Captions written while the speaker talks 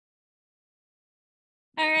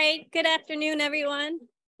All right, good afternoon, everyone.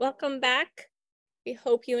 Welcome back. We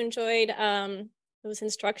hope you enjoyed those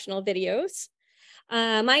instructional videos.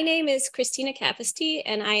 My name is Christina Capesti,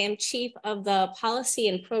 and I am Chief of the Policy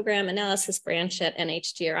and Program Analysis Branch at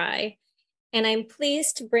NHGRI. And I'm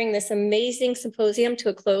pleased to bring this amazing symposium to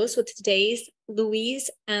a close with today's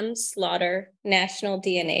Louise M. Slaughter National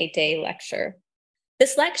DNA Day lecture.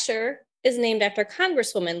 This lecture is named after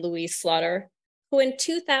Congresswoman Louise Slaughter, who in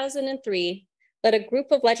 2003 led a group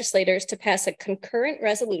of legislators to pass a concurrent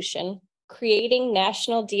resolution creating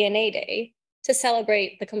National DNA Day to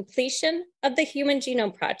celebrate the completion of the Human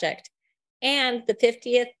Genome Project and the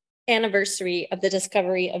 50th anniversary of the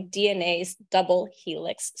discovery of DNA's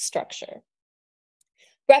double-helix structure.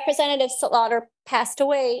 Representative Slaughter passed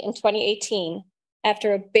away in 2018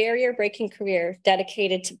 after a barrier-breaking career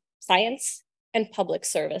dedicated to science and public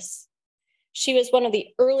service. She was one of the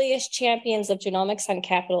earliest champions of genomics on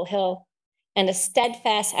Capitol Hill and a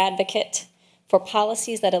steadfast advocate for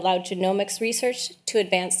policies that allowed genomics research to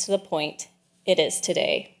advance to the point it is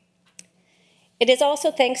today. It is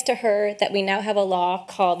also thanks to her that we now have a law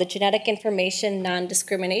called the Genetic Information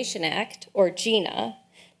Non-Discrimination Act, or GINA,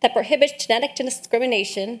 that prohibits genetic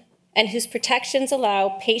discrimination and whose protections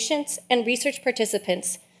allow patients and research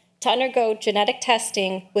participants to undergo genetic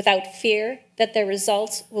testing without fear that their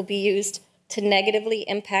results will be used to negatively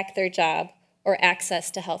impact their job or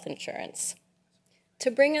access to health insurance. To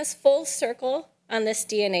bring us full circle on this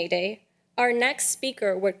DNA Day, our next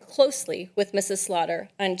speaker worked closely with Mrs. Slaughter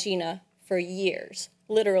on GINA for years,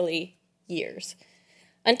 literally years.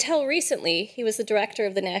 Until recently, he was the director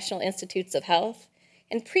of the National Institutes of Health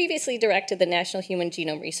and previously directed the National Human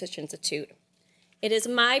Genome Research Institute. It is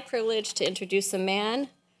my privilege to introduce a man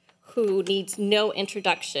who needs no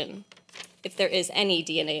introduction, if there is any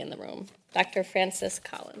DNA in the room, Dr. Francis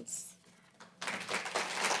Collins.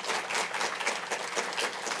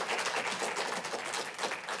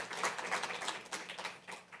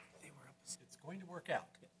 It's going to work out.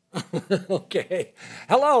 Okay.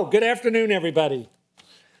 Hello, good afternoon, everybody.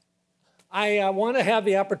 I want to have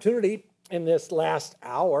the opportunity in this last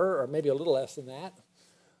hour, or maybe a little less than that,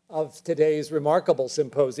 of today's remarkable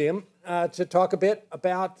symposium to talk a bit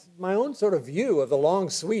about my own sort of view of the long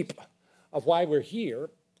sweep of why we're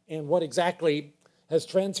here and what exactly has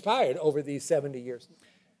transpired over these 70 years.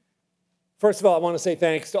 First of all, I want to say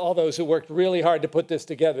thanks to all those who worked really hard to put this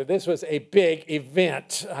together. This was a big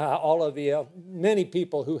event. All of the many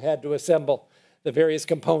people who had to assemble the various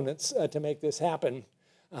components to make this happen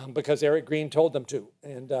because Eric Green told them to.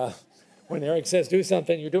 And when Eric says do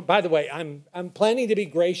something, you do it. By the way, I'm planning to be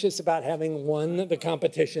gracious about having won the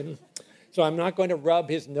competition, so I'm not going to rub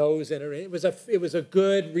his nose in it. It was a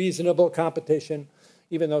good, reasonable competition,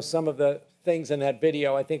 even though some of the things in that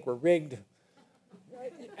video I think were rigged.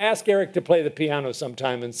 Ask Eric to play the piano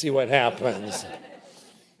sometime and see what happens.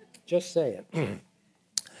 Just saying.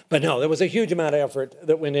 But no, there was a huge amount of effort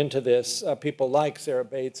that went into this. People like Sarah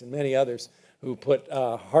Bates and many others who put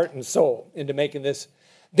heart and soul into making this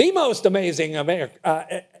the most amazing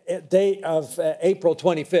day of April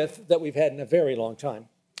 25th that we've had in a very long time.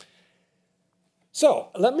 So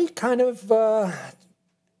let me kind of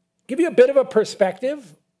give you a bit of a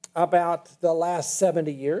perspective about the last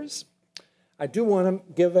 70 years. I do want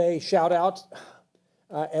to give a shout out,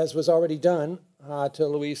 as was already done, to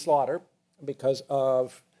Louise Slaughter because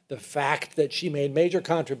of the fact that she made major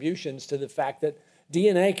contributions to the fact that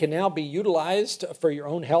DNA can now be utilized for your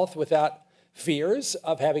own health without fears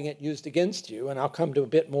of having it used against you, and I'll come to a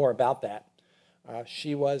bit more about that.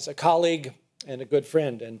 She was a colleague and a good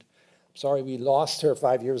friend, and I'm sorry we lost her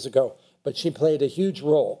 5 years ago, but she played a huge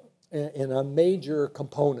role in a major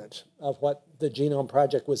component of what the Genome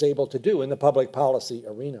Project was able to do in the public policy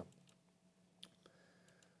arena.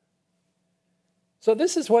 So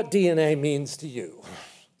this is what DNA means to you.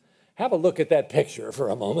 Have a look at that picture for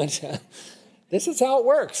a moment. This is how it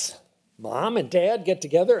works. Mom and dad get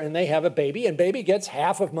together and they have a baby, and baby gets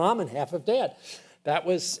half of mom and half of dad. That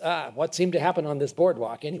was what seemed to happen on this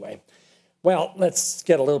boardwalk anyway. Well, let's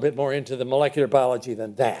get a little bit more into the molecular biology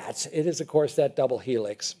than that. It is, of course, that double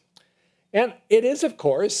helix. And it is, of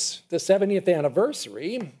course, the 70th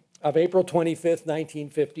anniversary of April 25th,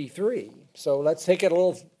 1953. So let's take a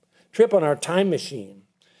little trip on our time machine.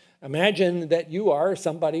 Imagine that you are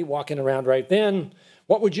somebody walking around right then.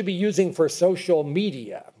 What would you be using for social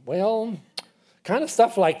media? Well, kind of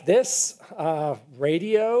stuff like this,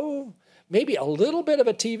 radio, maybe a little bit of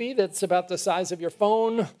a TV that's about the size of your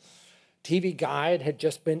phone. TV Guide had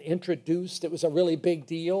just been introduced. It was a really big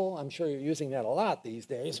deal. I'm sure you're using that a lot these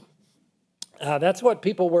days. That's what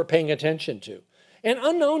people were paying attention to. And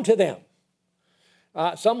unknown to them,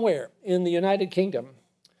 somewhere in the United Kingdom,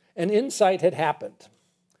 an insight had happened.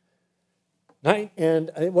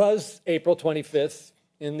 And it was April 25th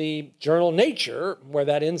in the journal Nature where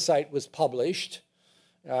that insight was published,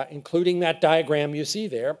 including that diagram you see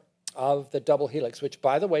there of the double helix, which,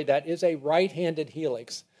 by the way, that is a right-handed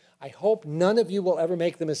helix. I hope none of you will ever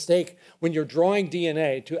make the mistake when you're drawing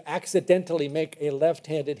DNA to accidentally make a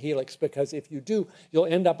left-handed helix, because if you do, you'll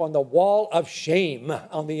end up on the wall of shame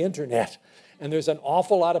on the internet. And there's an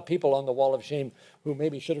awful lot of people on the wall of shame who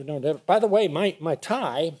maybe should have known that. By the way, my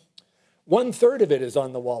tie, 1/3 of it is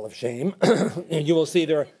on the wall of shame. And you will see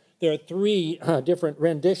there are three different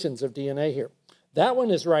renditions of DNA here. That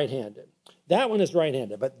one is right-handed. That one is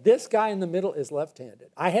right-handed, but this guy in the middle is left-handed.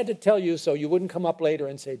 I had to tell you so you wouldn't come up later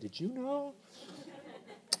and say, did you know?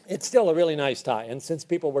 It's still a really nice tie, and since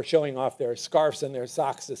people were showing off their scarves and their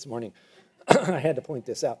socks this morning, I had to point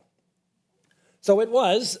this out. So it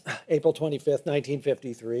was April 25th,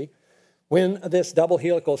 1953, when this double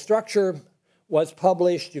helical structure was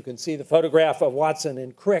published. You can see the photograph of Watson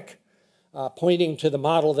and Crick pointing to the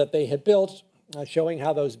model that they had built, showing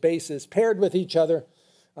how those bases paired with each other,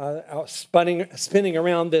 spinning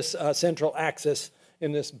around this central axis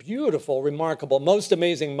in this beautiful, remarkable, most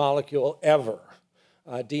amazing molecule ever,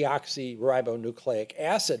 deoxyribonucleic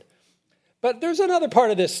acid. But there's another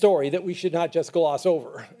part of this story that we should not just gloss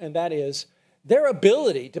over, and that is their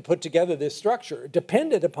ability to put together this structure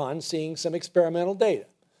depended upon seeing some experimental data.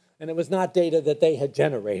 And it was not data that they had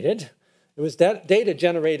generated. It was data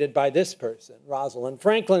generated by this person, Rosalind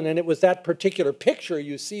Franklin, and it was that particular picture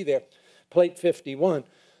you see there, plate 51,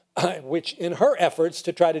 which in her efforts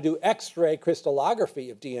to try to do X-ray crystallography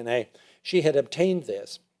of DNA, she had obtained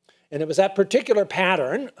this. And it was that particular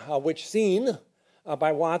pattern, which seen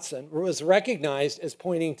by Watson, was recognized as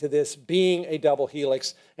pointing to this being a double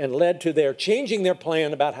helix and led to their changing their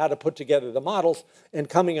plan about how to put together the models and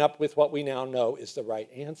coming up with what we now know is the right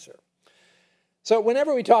answer. So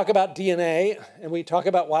whenever we talk about DNA and we talk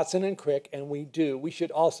about Watson and Crick, and we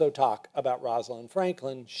should also talk about Rosalind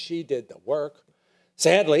Franklin. She did the work.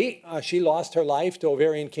 Sadly, she lost her life to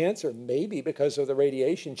ovarian cancer, maybe because of the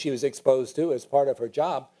radiation she was exposed to as part of her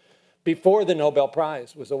job, before the Nobel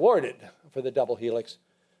Prize was awarded for the double helix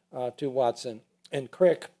to Watson and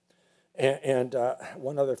Crick and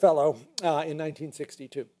one other fellow in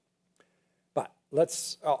 1962. But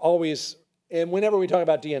let's always, and whenever we talk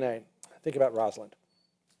about DNA, think about Rosalind.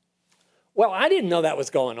 Well, I didn't know that was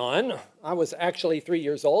going on. I was actually 3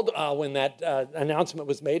 years old when that announcement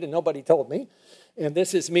was made, and nobody told me. And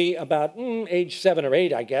this is me about age 7 or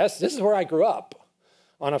 8, I guess. This is where I grew up,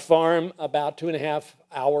 on a farm about 2.5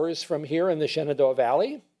 hours from here in the Shenandoah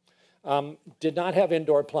Valley. Did not have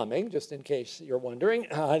indoor plumbing, just in case you're wondering.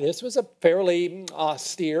 This was a fairly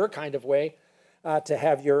austere kind of way to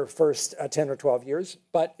have your first 10 or 12 years.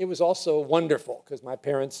 But it was also wonderful because my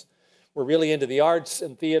parents were really into the arts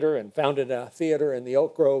and theater and founded a theater in the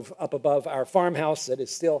Oak Grove up above our farmhouse that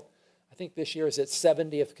is still, I think this year is its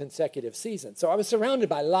 70th consecutive season. So I was surrounded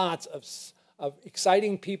by lots of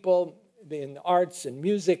exciting people in arts and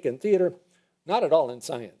music and theater, not at all in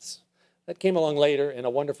science. That came along later in a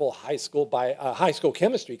wonderful high school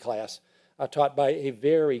chemistry class taught by a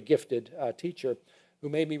very gifted teacher who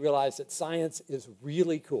made me realize that science is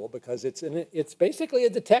really cool because it's basically a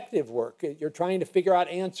detective work. You're trying to figure out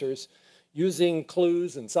answers using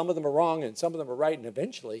clues, and some of them are wrong and some of them are right, and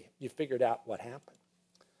eventually you figured out what happened.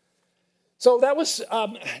 So that was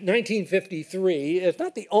 1953. It's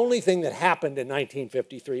not the only thing that happened in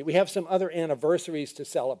 1953. We have some other anniversaries to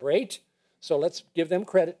celebrate, so let's give them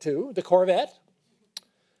credit too. The Corvette.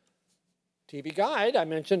 TV Guide, I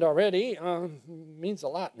mentioned already, means a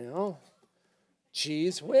lot now.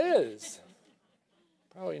 Cheese Whiz.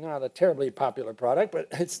 Probably not a terribly popular product, but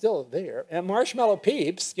it's still there. And Marshmallow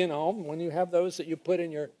Peeps, you know, when you have those that you put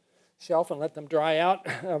in your shelf and let them dry out,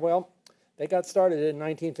 well, they got started in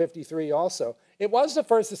 1953 also. It was the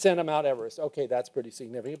first ascent of Mount Everest. Okay, that's pretty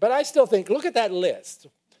significant. But I still think, look at that list.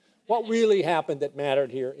 What really happened that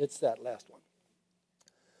mattered here? It's that last one.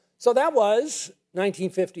 So that was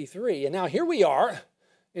 1953. And now here we are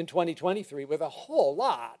in 2023 with a whole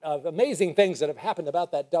lot of amazing things that have happened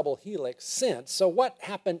about that double helix since. So what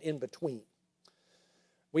happened in between?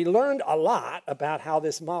 We learned a lot about how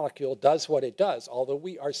this molecule does what it does, although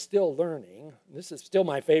we are still learning. This is still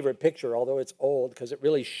my favorite picture, although it's old, because it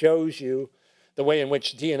really shows you the way in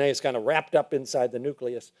which DNA is kind of wrapped up inside the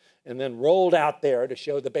nucleus and then rolled out there to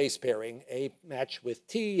show the base pairing, A match with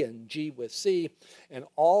T and G with C. And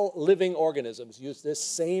all living organisms use this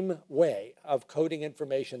same way of coding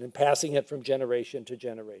information and passing it from generation to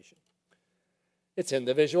generation. It's in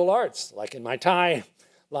the visual arts, like in my tie.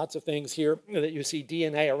 Lots of things here that you see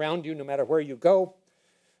DNA around you no matter where you go.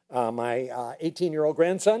 My 18-year-old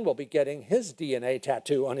grandson will be getting his DNA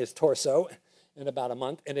tattoo on his torso in about a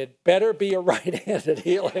month, and it better be a right-handed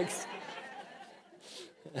helix.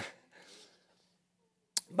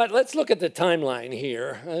 But let's look at the timeline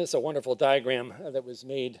here. It's a wonderful diagram that was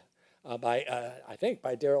made I think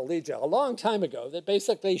by Darrell Leja a long time ago that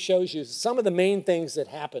basically shows you some of the main things that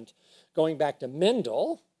happened going back to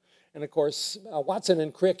Mendel. And of course, Watson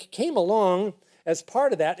and Crick came along as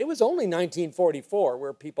part of that. It was only 1944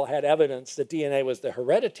 where people had evidence that DNA was the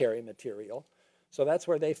hereditary material. So that's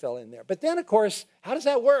where they fell in there. But then, of course, how does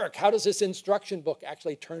that work? How does this instruction book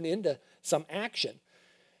actually turn into some action?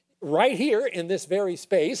 Right here in this very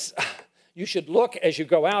space, you should look as you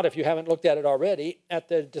go out, if you haven't looked at it already, at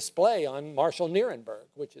the display on Marshall Nierenberg,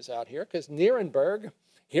 which is out here, because Nierenberg,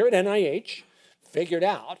 here at NIH, figured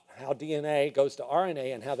out how DNA goes to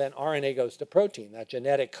RNA and how then RNA goes to protein. That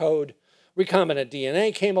genetic code, recombinant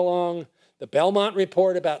DNA came along, the Belmont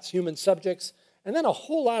report about human subjects, and then a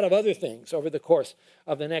whole lot of other things over the course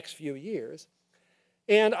of the next few years.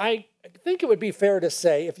 And I think it would be fair to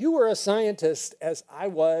say, if you were a scientist, as I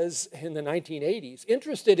was in the 1980s,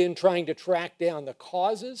 interested in trying to track down the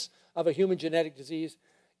causes of a human genetic disease,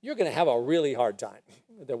 you're going to have a really hard time.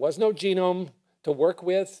 There was no genome to work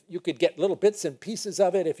with. You could get little bits and pieces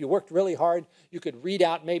of it. If you worked really hard, you could read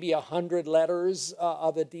out maybe 100 letters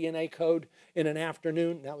of a DNA code in an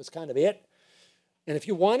afternoon. That was kind of it. And if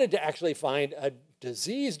you wanted to actually find a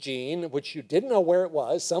disease gene, which you didn't know where it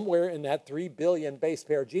was, somewhere in that 3 billion base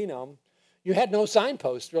pair genome, you had no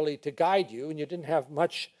signpost really to guide you, and you didn't have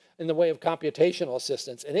much in the way of computational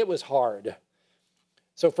assistance, and it was hard.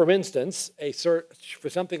 So for instance, a search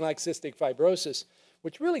for something like cystic fibrosis,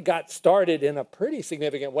 which really got started in a pretty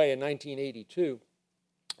significant way in 1982,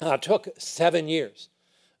 took 7 years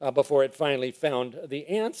before it finally found the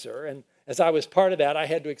answer. And as I was part of that, I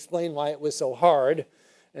had to explain why it was so hard.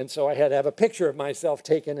 And so I had to have a picture of myself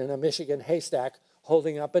taken in a Michigan haystack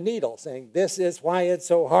holding up a needle, saying, this is why it's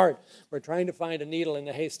so hard. We're trying to find a needle in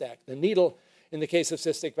the haystack. The needle, in the case of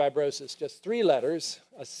cystic fibrosis, just 3 letters,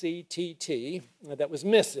 a CTT, that was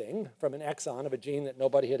missing from an exon of a gene that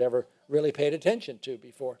nobody had ever really paid attention to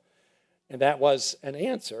before. And that was an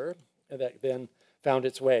answer that then found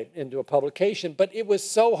its way into a publication. But it was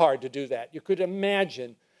so hard to do that. You could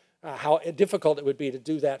imagine how difficult it would be to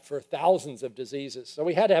do that for thousands of diseases. So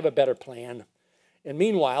we had to have a better plan. And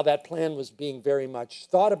meanwhile, that plan was being very much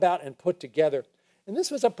thought about and put together. And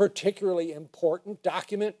this was a particularly important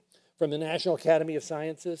document from the National Academy of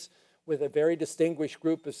Sciences with a very distinguished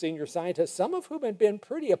group of senior scientists, some of whom had been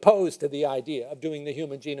pretty opposed to the idea of doing the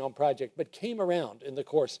Human Genome Project, but came around in the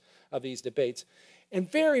course of these debates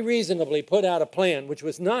and very reasonably put out a plan, which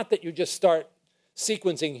was not that you just start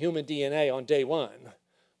sequencing human DNA on day 1,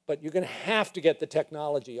 but you're going to have to get the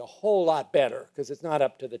technology a whole lot better because it's not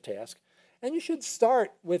up to the task. And you should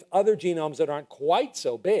start with other genomes that aren't quite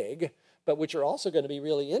so big, but which are also going to be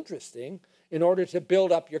really interesting in order to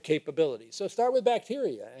build up your capabilities. So start with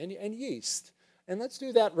bacteria and yeast. And let's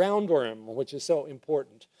do that roundworm, which is so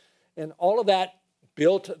important. And all of that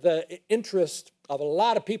built the interest of a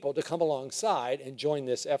lot of people to come alongside and join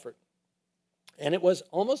this effort. And it was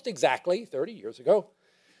almost exactly 30 years ago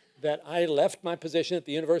that I left my position at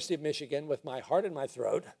the University of Michigan with my heart in my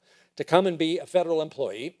throat to come and be a federal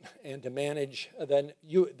employee and to manage the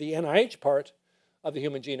NIH part of the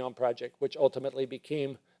Human Genome Project, which ultimately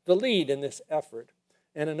became the lead in this effort.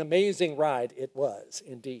 And an amazing ride it was,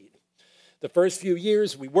 indeed. The first few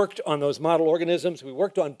years, we worked on those model organisms. We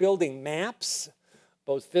worked on building maps,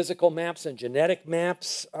 both physical maps and genetic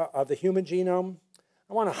maps of the human genome.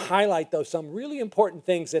 I want to highlight, though, some really important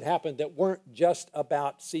things that happened that weren't just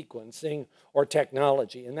about sequencing or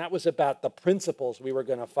technology, and that was about the principles we were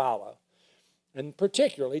going to follow. And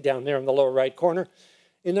particularly down there in the lower right corner,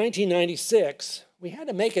 in 1996, we had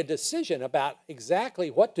to make a decision about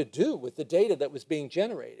exactly what to do with the data that was being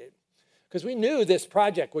generated. Because we knew this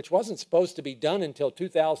project, which wasn't supposed to be done until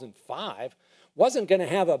 2005, wasn't going to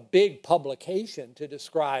have a big publication to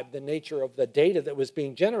describe the nature of the data that was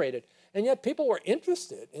being generated. And yet people were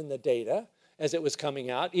interested in the data as it was coming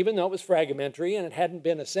out, even though it was fragmentary and it hadn't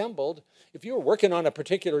been assembled. If you were working on a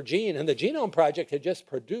particular gene and the Genome Project had just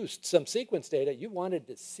produced some sequence data, you wanted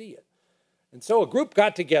to see it. And so a group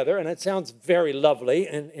got together, and it sounds very lovely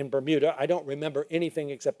in Bermuda. I don't remember anything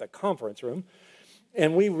except the conference room.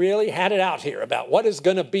 And we really had it out here about what is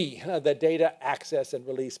going to be the data access and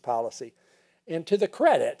release policy. And to the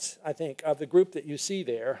credit, I think, of the group that you see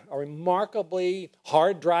there, a remarkably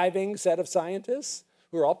hard-driving set of scientists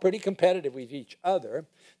who are all pretty competitive with each other,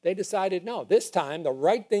 they decided, no, this time the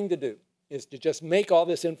right thing to do is to just make all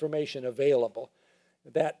this information available.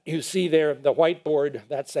 That you see there, the whiteboard,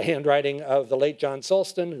 that's the handwriting of the late John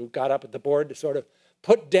Sulston, who got up at the board to sort of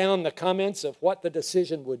put down the comments of what the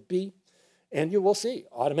decision would be. And you will see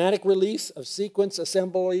automatic release of sequence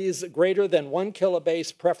assemblies greater than 1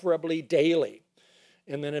 kilobase, preferably daily,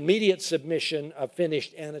 and then immediate submission of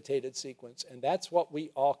finished annotated sequence. And that's what we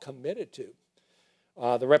all committed to.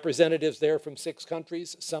 The representatives there from 6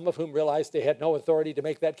 countries, some of whom realized they had no authority to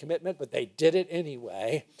make that commitment, but they did it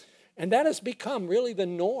anyway. And that has become really the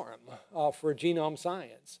norm for genome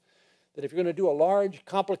science. That if you're going to do a large,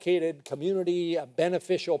 complicated, community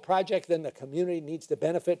beneficial project, then the community needs to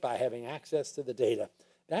benefit by having access to the data.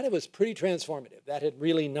 That was pretty transformative. That had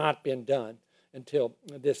really not been done until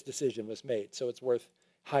this decision was made. So it's worth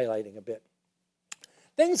highlighting a bit.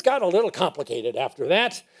 Things got a little complicated after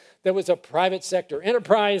that. There was a private sector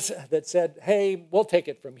enterprise that said, hey, we'll take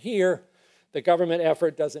it from here. The government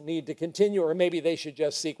effort doesn't need to continue, or maybe they should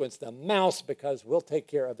just sequence the mouse because we'll take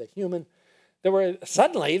care of the human.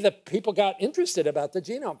 Suddenly, the people got interested about the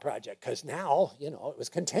Genome Project because now, it was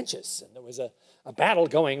contentious and there was a battle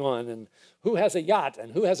going on, and who has a yacht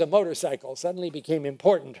and who has a motorcycle suddenly became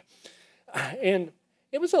important. And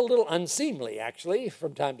it was a little unseemly, actually,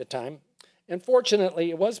 from time to time. And fortunately,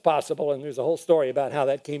 it was possible, and there's a whole story about how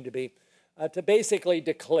that came to be, to basically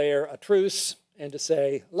declare a truce and to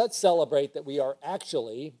say, let's celebrate that we are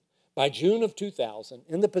actually, by June of 2000,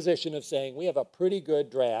 in the position of saying we have a pretty good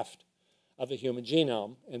draft of the human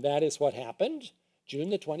genome. And that is what happened June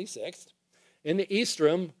the 26th in the East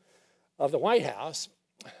Room of the White House,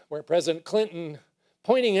 where President Clinton,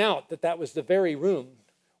 pointing out that that was the very room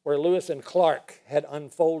where Lewis and Clark had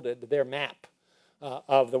unfolded their map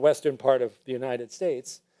of the western part of the United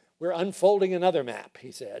States, we're unfolding another map,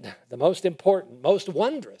 he said, the most important, most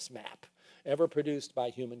wondrous map ever produced by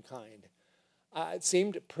humankind. It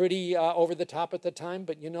seemed pretty over the top at the time,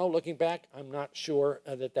 but looking back, I'm not sure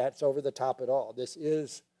that that's over the top at all. This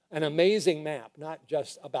is an amazing map, not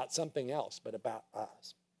just about something else, but about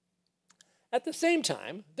us. At the same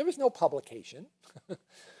time, there was no publication.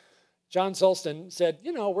 John Sulston said,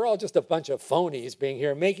 we're all just a bunch of phonies being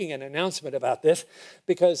here making an announcement about this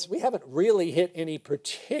because we haven't really hit any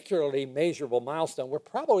particularly measurable milestone. We're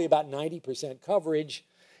probably about 90% coverage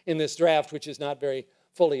in this draft, which is not very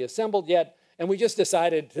fully assembled yet. And we just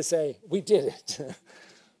decided to say, we did it.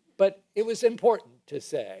 But it was important to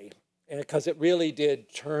say, because it really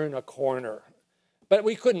did turn a corner. But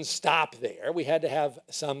we couldn't stop there. We had to have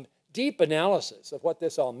some deep analysis of what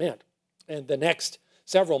this all meant. And the next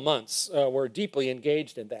several months were deeply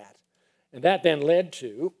engaged in that. And that then led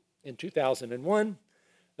to, in 2001,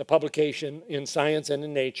 the publication in Science and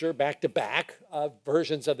in Nature, back-to-back, of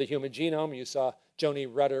versions of the human genome. You saw Joni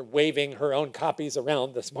Rutter waving her own copies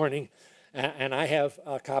around this morning. And I have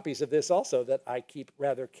copies of this also that I keep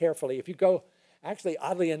rather carefully. If you go, actually,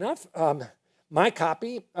 oddly enough, my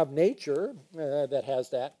copy of Nature that has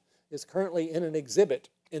that is currently in an exhibit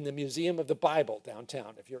in the Museum of the Bible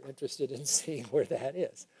downtown, if you're interested in seeing where that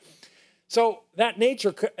is. So that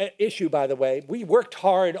Nature issue, by the way, we worked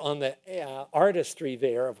hard on the artistry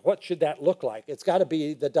there of what should that look like. It's got to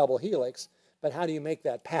be the double helix, but how do you make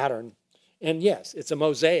that pattern? And yes, it's a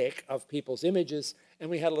mosaic of people's images, and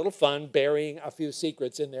we had a little fun burying a few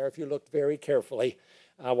secrets in there if you looked very carefully.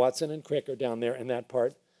 Watson and Crick are down there in that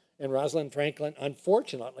part. And Rosalind Franklin,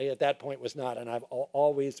 unfortunately, at that point was not, and I've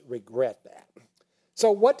always regret that. So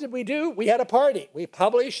what did we do? We had a party. We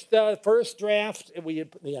published the first draft,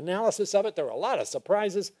 the analysis of it. There were a lot of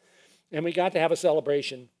surprises, and we got to have a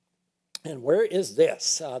celebration. And where is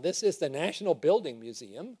this? This is the National Building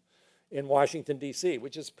Museum in Washington, D.C.,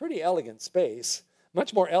 which is a pretty elegant space,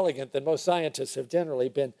 much more elegant than most scientists have generally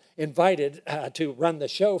been invited to run the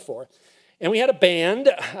show for. And we had a band.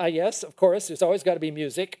 Yes, of course, there's always got to be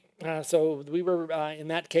music. So we were, in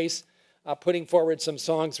that case, putting forward some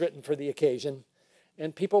songs written for the occasion.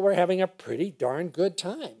 And people were having a pretty darn good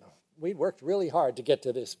time. We worked really hard to get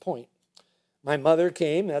to this point. My mother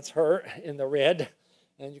came, that's her in the red.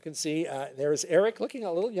 And you can see there's Eric looking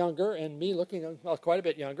a little younger and me looking quite a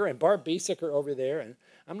bit younger, and Barb Biesecker over there. And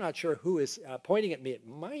I'm not sure who is pointing at me. It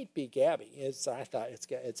might be Gabby. I thought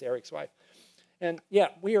it's Eric's wife. And yeah,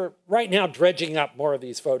 we are right now dredging up more of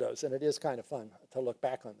these photos, and it is kind of fun to look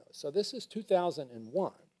back on those. So this is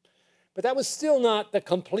 2001. But that was still not the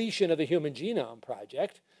completion of the Human Genome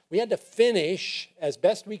Project. We had to finish, as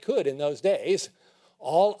best we could in those days,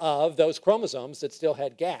 all of those chromosomes that still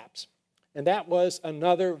had gaps. And that was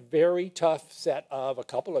another very tough set of a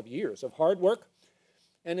couple of years of hard work.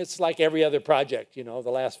 And it's like every other project, the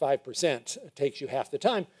last 5% takes you half the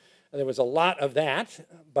time. And there was a lot of that,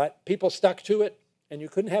 but people stuck to it, and you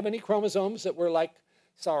couldn't have any chromosomes that were like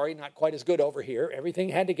sorry, not quite as good over here. Everything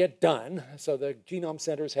had to get done, so the genome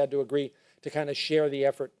centers had to agree to kind of share the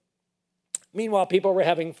effort. Meanwhile, people were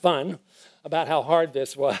having fun about how hard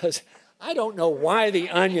this was. I don't know why the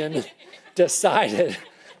Onion decided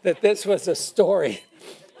that this was a story.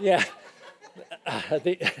 Yeah,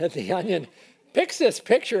 the Onion picks this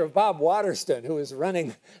picture of Bob Waterston, who is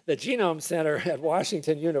running the Genome Center at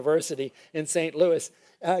Washington University in St. Louis,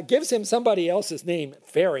 gives him somebody else's name,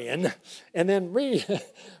 Farian, and then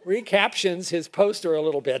recaptions his poster a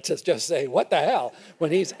little bit to just say, what the hell,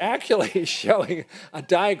 when he's actually showing a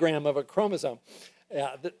diagram of a chromosome.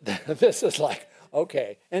 This is like,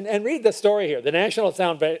 okay. And read the story here. The National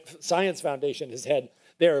Science Foundation has had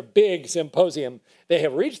their big symposium. They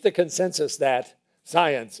have reached the consensus that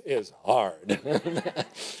science is hard.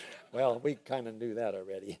 Well, we kind of knew that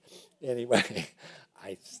already. Anyway,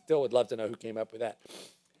 I still would love to know who came up with that.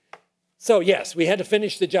 So yes, we had to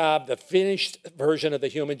finish the job, the finished version of the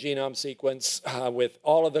human genome sequence with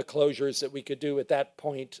all of the closures that we could do at that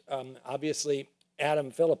point. Obviously,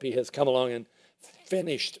 Adam Philippi has come along and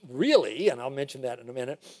finished really, and I'll mention that in a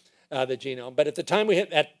minute, the genome. But at the time we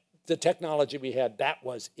had the technology we had, that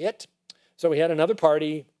was it. So we had another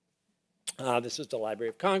party. This is the Library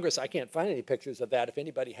of Congress. I can't find any pictures of that. If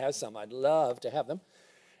anybody has some, I'd love to have them.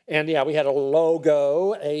 And yeah, we had a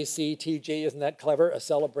logo, ACTG, isn't that clever? A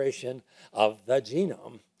celebration of the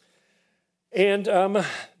genome. And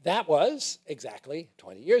that was exactly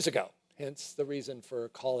 20 years ago. Hence the reason for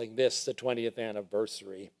calling this the 20th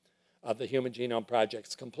anniversary of the Human Genome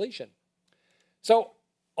Project's completion. So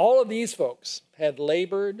all of these folks had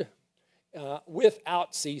labored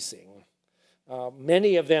without ceasing.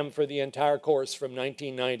 Many of them for the entire course from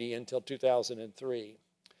 1990 until 2003.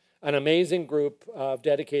 An amazing group of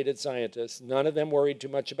dedicated scientists, none of them worried too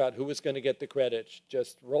much about who was going to get the credit,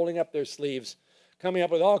 just rolling up their sleeves, coming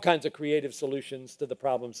up with all kinds of creative solutions to the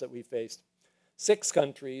problems that we faced. 6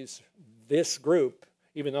 countries, this group,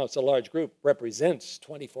 even though it's a large group, represents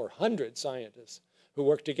 2,400 scientists who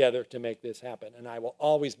work together to make this happen. And I will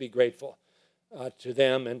always be grateful to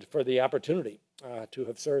them and for the opportunity to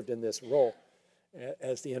have served in this role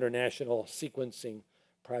as the International Sequencing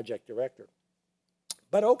Project Director.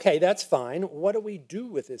 But okay, that's fine. What do we do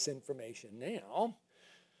with this information now?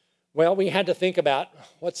 Well, we had to think about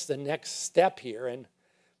what's the next step here. And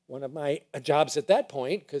one of my jobs at that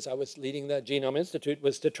point, because I was leading the Genome Institute,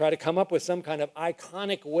 was to try to come up with some kind of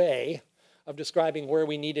iconic way of describing where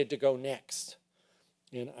we needed to go next.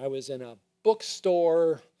 And I was in a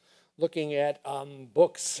bookstore looking at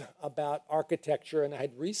books about architecture, and I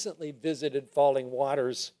had recently visited Falling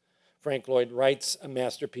Waters, Frank Lloyd Wright's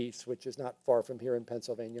masterpiece, which is not far from here in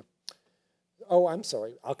Pennsylvania. Oh, I'm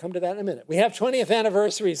sorry. I'll come to that in a minute. We have 20th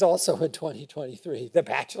anniversaries also in 2023. The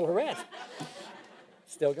Bachelorette.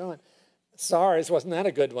 Still going. SARS, wasn't that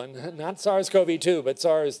a good one? Not SARS-CoV-2, but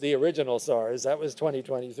SARS, the original SARS. That was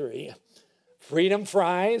 2023. Freedom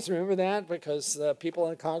fries, remember that? Because people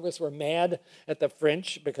in Congress were mad at the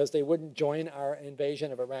French because they wouldn't join our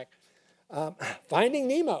invasion of Iraq. Finding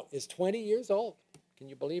Nemo is 20 years old. Can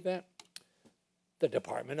you believe that? The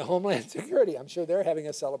Department of Homeland Security, I'm sure they're having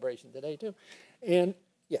a celebration today too. And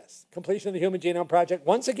yes, completion of the Human Genome Project.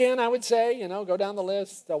 Once again, I would say, you know, go down the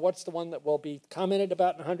list. What's the one that will be commented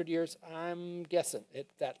about in 100 years? I'm guessing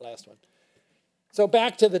it's that last one. So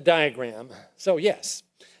back to the diagram. So yes,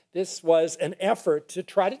 this was an effort to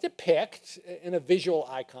try to depict in a visual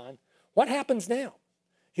icon what happens now.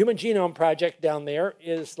 Human Genome Project down there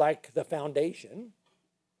is like the foundation.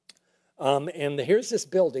 And here's this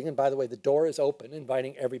building, and by the way, the door is open,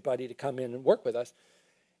 inviting everybody to come in and work with us.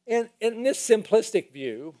 And in this simplistic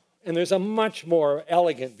view, and there's a much more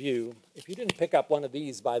elegant view. If you didn't pick up one of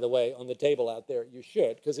these, by the way, on the table out there, you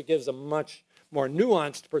should, because it gives a much more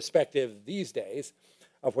nuanced perspective these days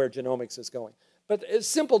of where genomics is going. But a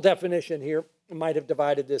simple definition here might have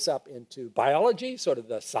divided this up into biology, sort of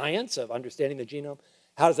the science of understanding the genome.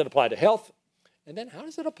 How does it apply to health? And then how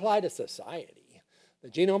does it apply to society? The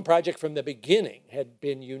Genome Project from the beginning had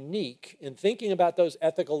been unique in thinking about those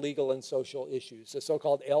ethical, legal, and social issues, the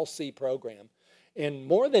so-called LC program. And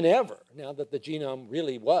more than ever, now that the genome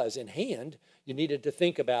really was in hand, you needed to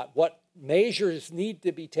think about what measures need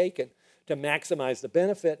to be taken to maximize the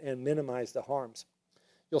benefit and minimize the harms.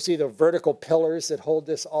 You'll see the vertical pillars that hold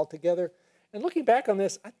this all together. And looking back on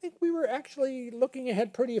this, I think we were actually looking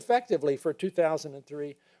ahead pretty effectively for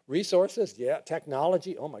 2003. Resources, yeah,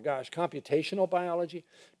 technology, oh my gosh, computational biology,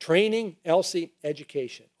 training, ELSI,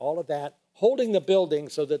 education, all of that, holding the building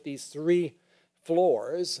so that these 3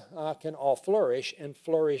 floors can all flourish and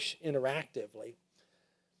flourish interactively.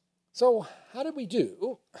 So how did we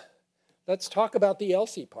do? Let's talk about the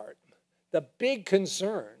ELSI part. the big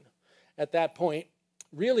concern at that point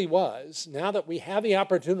really was, now that we have the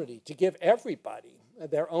opportunity to give everybody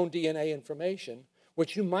their own DNA information,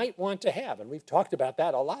 which you might want to have, and we've talked about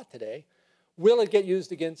that a lot today, will it get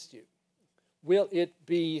used against you? Will it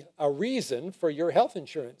be a reason for your health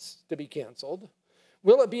insurance to be canceled?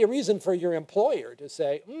 Will it be a reason for your employer to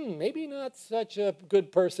say, maybe not such a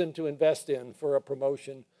good person to invest in for a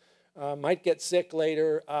promotion, might get sick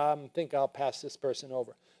later, think I'll pass this person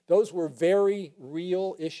over. Those were very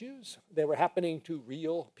real issues. They were happening to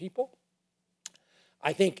real people.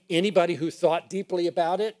 I think anybody who thought deeply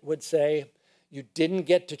about it would say, you didn't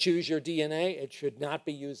get to choose your DNA. It should not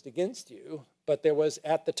be used against you. But there was,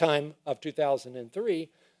 at the time of 2003,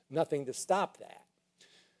 nothing to stop that.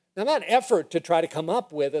 Now, that effort to try to come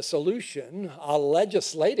up with a solution, a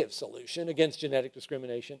legislative solution against genetic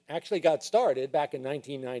discrimination, actually got started back in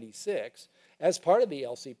 1996 as part of the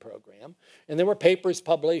LC program. And there were papers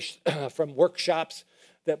published from workshops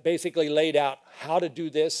that basically laid out how to do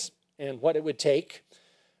this and what it would take.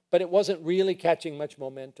 But it wasn't really catching much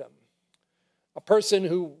momentum. A person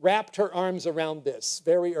who wrapped her arms around this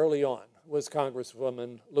very early on was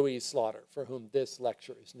Congresswoman Louise Slaughter, for whom this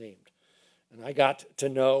lecture is named. And I got to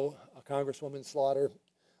know Congresswoman Slaughter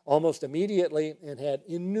almost immediately and had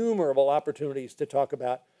innumerable opportunities to talk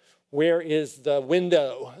about where is the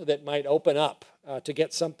window that might open up to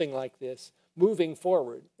get something like this moving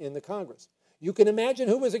forward in the Congress. You can imagine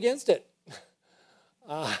who was against it.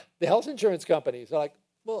 The health insurance companies are like,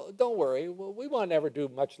 well, don't worry, we won't ever do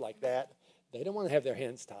much like that. They don't want to have their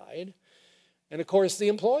hands tied. And of course, the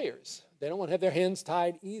employers, they don't want to have their hands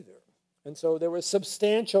tied either. And so there was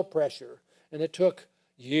substantial pressure, and it took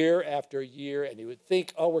year after year, and you would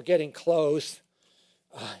think, oh, we're getting close.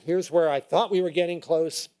 Here's where I thought we were getting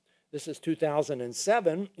close. This is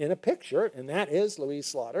 2007 in a picture, and that is Louise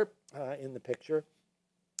Slaughter in the picture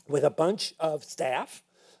with a bunch of staff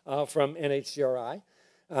from NHGRI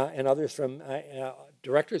and others from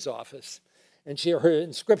Director's office. And her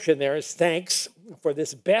inscription there is, thanks for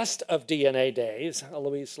this best of DNA days,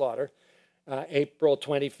 Louise Slaughter, April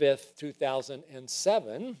 25th,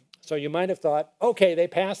 2007. So you might have thought, okay, they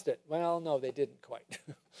passed it. Well, no, they didn't quite.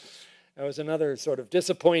 It was another sort of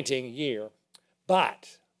disappointing year,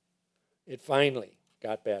 but it finally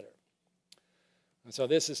got better. And so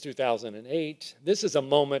this is 2008. This is a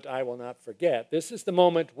moment I will not forget. This is the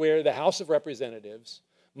moment where the House of Representatives,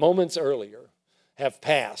 moments earlier, have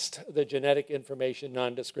passed the Genetic Information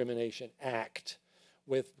Non-Discrimination Act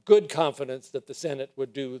with good confidence that the Senate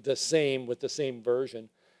would do the same with the same version.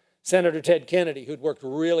 Senator Ted Kennedy, who'd worked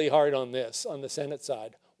really hard on this on the Senate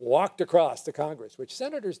side, walked across to Congress, which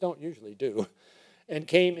senators don't usually do, and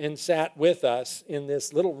came and sat with us in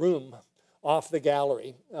this little room off the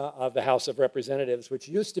gallery of the House of Representatives, which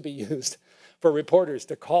used to be used for reporters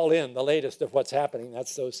to call in the latest of what's happening.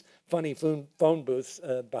 That's those funny phone booths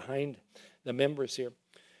behind the members here.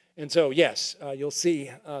 And so, yes, you'll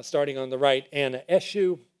see, starting on the right, Anna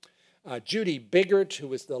Eshoo, Judy Biggert, who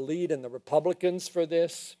was the lead in the Republicans for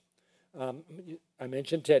this. I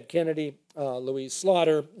mentioned Ted Kennedy, Louise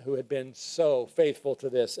Slaughter, who had been so faithful to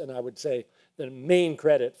this, and I would say the main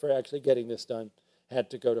credit for actually getting this done had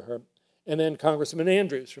to go to her. And then Congressman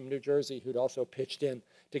Andrews from New Jersey, who'd also pitched in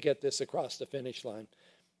to get this across the finish line.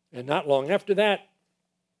 And not long after that,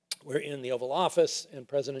 we're in the Oval Office, and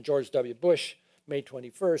President George W. Bush, May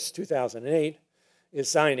 21st, 2008, is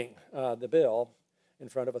signing the bill in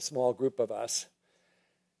front of a small group of us.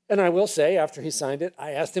 And I will say, after he signed it,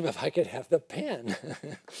 I asked him if I could have the pen,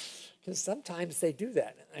 because sometimes they do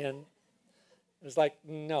that. And it was like,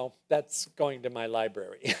 no, that's going to my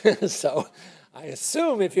library. So I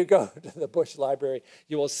assume if you go to the Bush Library,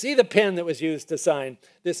 you will see the pen that was used to sign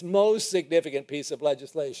this most significant piece of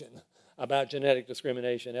legislation about genetic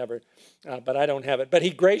discrimination ever, but I don't have it. But he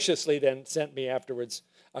graciously then sent me afterwards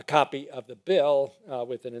a copy of the bill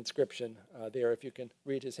with an inscription there, if you can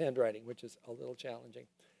read his handwriting, which is a little challenging.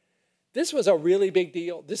 This was a really big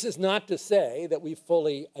deal. This is not to say that we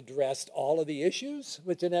fully addressed all of the issues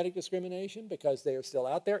with genetic discrimination, because they are still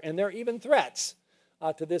out there, and there are even threats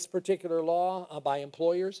to this particular law by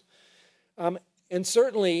employers. And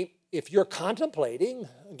certainly, if you're contemplating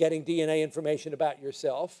getting DNA information about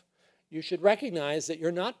yourself, you should recognize that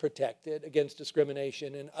you're not protected against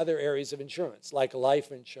discrimination in other areas of insurance, like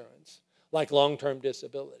life insurance, like long-term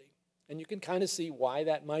disability. And you can kind of see why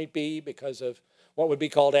that might be, because of what would be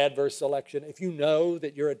called adverse selection. If you know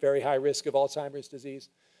that you're at very high risk of Alzheimer's disease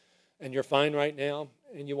and you're fine right now,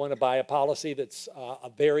 and you want to buy a policy that's a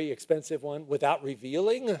very expensive one without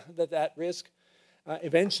revealing that risk,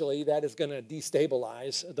 eventually that is going to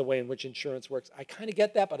destabilize the way in which insurance works. I kind of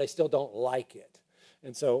get that, but I still don't like it.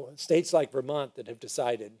 And so states like Vermont that have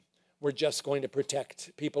decided we're just going to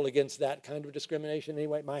protect people against that kind of discrimination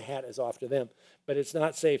anyway, my hat is off to them. But it's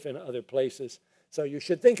not safe in other places. So you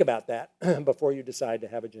should think about that before you decide to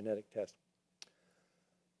have a genetic test.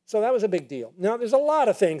 So that was a big deal. Now, there's a lot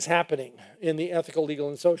of things happening in the ethical, legal,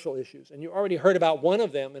 and social issues. And you already heard about one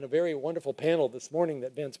of them in a very wonderful panel this morning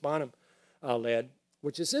that Vince Bonham led,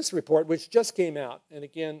 which is this report, which just came out. And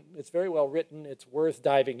again, it's very well written. It's worth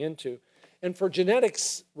diving into. And for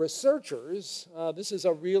genetics researchers, this is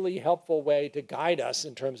a really helpful way to guide us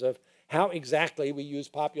in terms of how exactly we use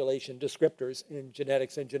population descriptors in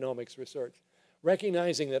genetics and genomics research,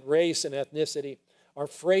 recognizing that race and ethnicity are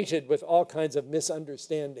freighted with all kinds of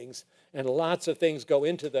misunderstandings, and lots of things go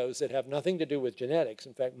into those that have nothing to do with genetics.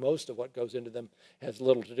 In fact, most of what goes into them has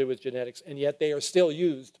little to do with genetics, and yet they are still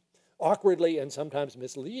used awkwardly and sometimes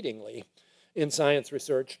misleadingly in science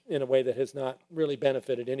research in a way that has not really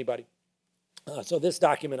benefited anybody. So this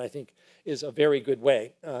document, I think, is a very good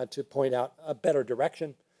way to point out a better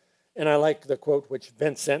direction. And I like the quote which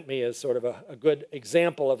Vince sent me as sort of a good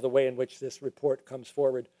example of the way in which this report comes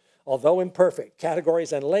forward. Although imperfect,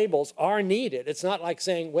 categories and labels are needed. It's not like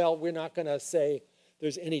saying, well, we're not going to say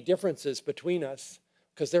there's any differences between us,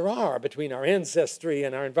 because there are between our ancestry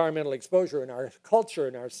and our environmental exposure and our culture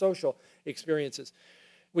and our social experiences.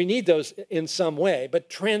 We need those in some way,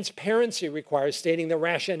 but transparency requires stating the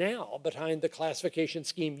rationale behind the classification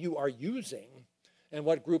scheme you are using and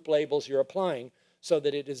what group labels you're applying so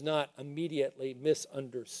that it is not immediately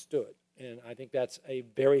misunderstood. And I think that's a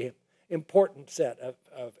very important set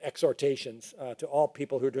of exhortations to all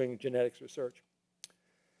people who are doing genetics research.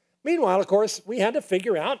 Meanwhile, of course, we had to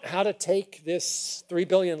figure out how to take this 3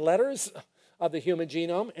 billion letters of the human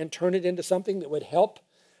genome and turn it into something that would help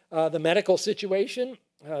the medical situation.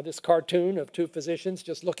 This cartoon of two physicians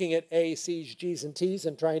just looking at A's, C's, G's, and T's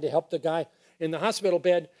and trying to help the guy in the hospital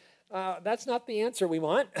bed. That's not the answer we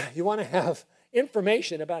want. You want to have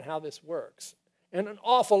information about how this works. And an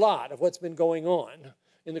awful lot of what's been going on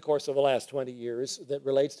in the course of the last 20 years that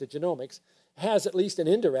relates to genomics has at least an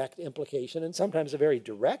indirect implication and sometimes a very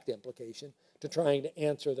direct implication to trying to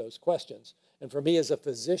answer those questions. And for me as a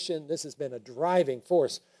physician, this has been a driving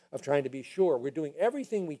force of trying to be sure we're doing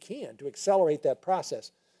everything we can to accelerate that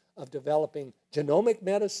process of developing genomic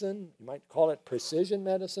medicine, you might call it precision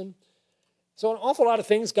medicine. So an awful lot of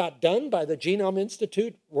things got done by the Genome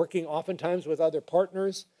Institute, working oftentimes with other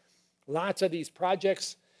partners. Lots of these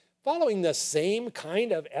projects following the same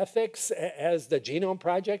kind of ethics as the Genome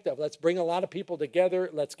Project of let's bring a lot of people together,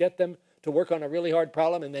 let's get them to work on a really hard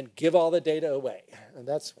problem and then give all the data away. And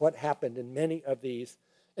that's what happened in many of these.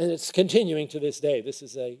 And it's continuing to this day. This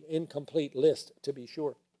is an incomplete list, to be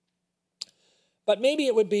sure. But maybe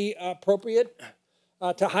it would be appropriate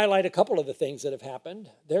to highlight a couple of the things that have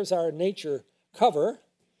happened. There's our Nature cover.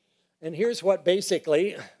 And here's what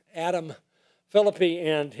basically Adam Philippi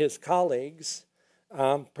and his colleagues,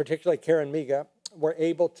 particularly Karen Miga, were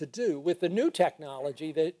able to do with the new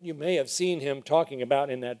technology that you may have seen him talking about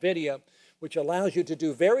in that video, which allows you to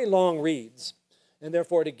do very long reads and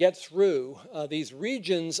therefore to get through these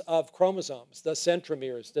regions of chromosomes, the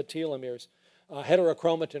centromeres, the telomeres,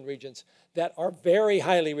 heterochromatin regions that are very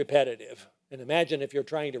highly repetitive. And imagine if you're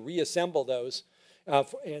trying to reassemble those,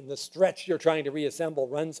 and the stretch you're trying to reassemble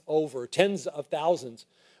runs over tens of thousands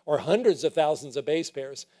or hundreds of thousands of base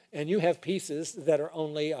pairs, and you have pieces that are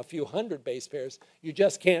only a few hundred base pairs. You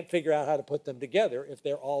just can't figure out how to put them together if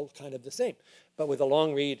they're all kind of the same. But with a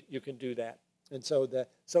long read, you can do that. And so the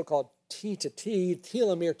so-called T to T,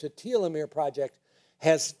 telomere to telomere project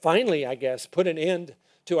has finally, I guess, put an end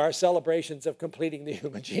to our celebrations of completing the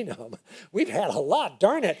human genome. We've had a lot,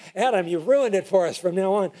 darn it. Adam, you've ruined it for us from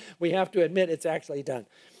now on. We have to admit it's actually done.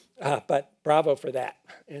 But bravo for that.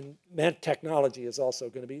 And that technology is also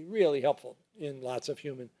going to be really helpful in lots of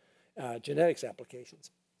human genetics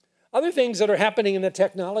applications. Other things that are happening in the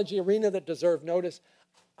technology arena that deserve notice,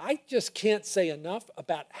 I just can't say enough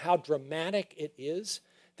about how dramatic it is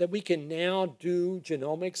that we can now do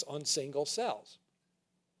genomics on single cells.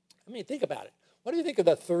 I mean, think about it. What do you think of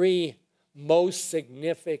the three most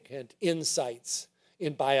significant insights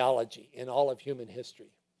in biology in all of human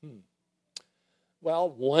history? Well,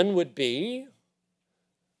 one would be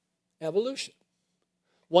evolution.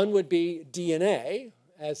 One would be DNA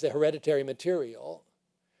as the hereditary material.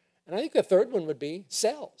 And I think the third one would be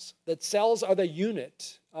cells, that cells are the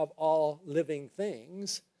unit of all living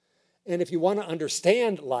things. And if you want to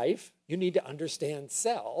understand life, you need to understand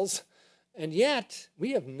cells. And yet,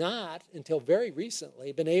 we have not, until very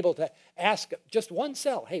recently, been able to ask just one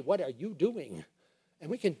cell, hey, what are you doing? And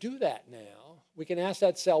we can do that now. We can ask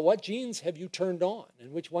that cell, what genes have you turned on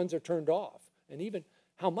and which ones are turned off? And even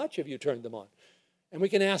how much have you turned them on? And we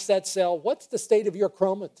can ask that cell, what's the state of your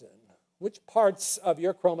chromatin? Which parts of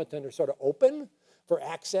your chromatin are sort of open for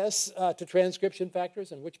access to transcription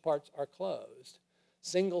factors and which parts are closed?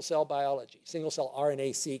 Single cell biology, single cell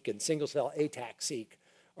RNA-seq and single cell ATAC-seq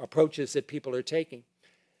are approaches that people are taking.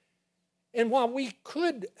 And while we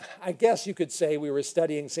could, I guess you could say we were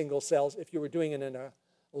studying single cells if you were doing it in a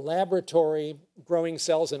laboratory, growing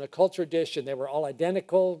cells in a culture dish and they were all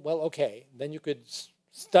identical, well, okay, then you could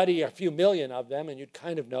study a few million of them and you'd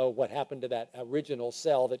kind of know what happened to that original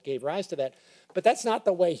cell that gave rise to that. But that's not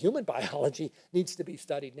the way human biology needs to be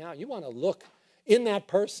studied now. You want to look in that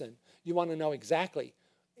person. You want to know exactly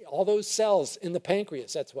all those cells in the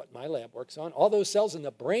pancreas. That's what my lab works on. All those cells in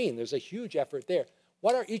the brain. There's a huge effort there.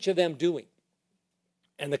 What are each of them doing?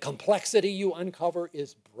 And the complexity you uncover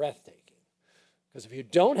is breathtaking. Because if you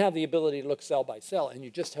don't have the ability to look cell by cell and you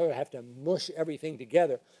just have to mush everything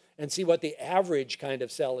together and see what the average kind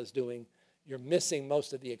of cell is doing, you're missing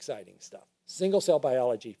most of the exciting stuff. Single cell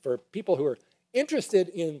biology, for people who are interested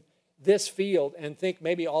in this field and think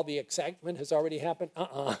maybe all the excitement has already happened,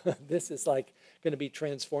 this is like going to be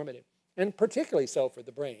transformative, and particularly so for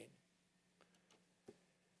the brain.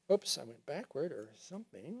 Oops, I went backward or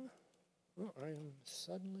something. Oh, I am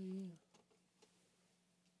suddenly,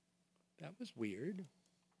 that was weird.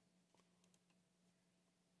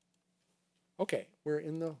 Okay, we're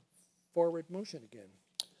in the forward motion again.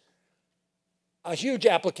 A huge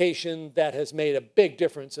application that has made a big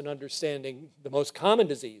difference in understanding the most common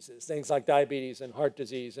diseases, things like diabetes and heart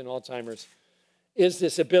disease and Alzheimer's, is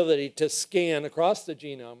this ability to scan across the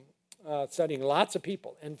genome, studying lots of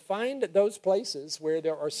people, and find those places where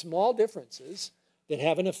there are small differences that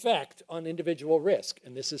have an effect on individual risk.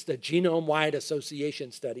 And this is the genome-wide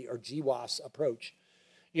association study, or GWAS approach.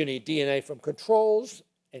 You need DNA from controls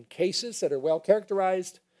and cases that are well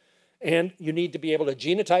characterized, and you need to be able to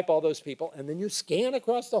genotype all those people, and then you scan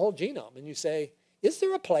across the whole genome, and you say, is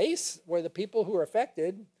there a place where the people who are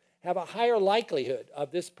affected have a higher likelihood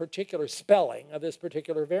of this particular spelling, of this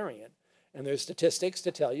particular variant? And there's statistics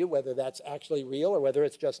to tell you whether that's actually real or whether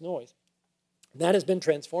it's just noise. That has been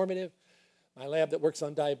transformative. My lab that works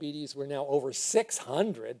on diabetes, we're now over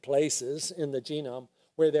 600 places in the genome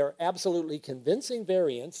where there are absolutely convincing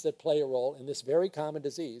variants that play a role in this very common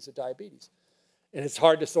disease of diabetes. And it's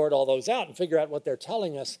hard to sort all those out and figure out what they're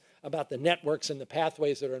telling us about the networks and the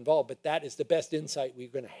pathways that are involved, but that is the best insight we're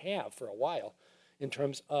going to have for a while in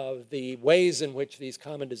terms of the ways in which these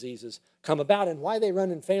common diseases come about and why they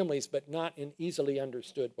run in families, but not in easily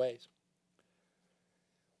understood ways.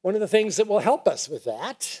 One of the things that will help us with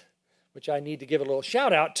that, which I need to give a little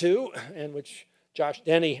shout out to, and which Josh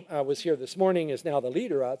Denny was here this morning, is now the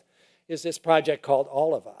leader of, is this project called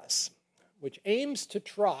All of Us, which aims to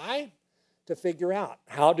try to figure out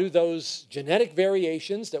how do those genetic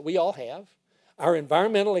variations that we all have, our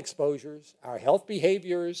environmental exposures, our health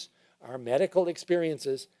behaviors, our medical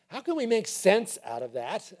experiences, how can we make sense out of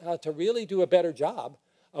that to really do a better job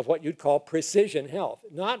of what you'd call precision health?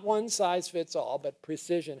 Not one size fits all, but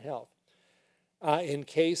precision health. In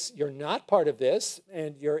case you're not part of this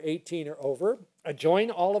and you're 18 or over,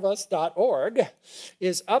 joinallofus.org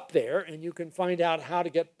is up there, and you can find out how to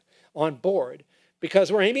get on board,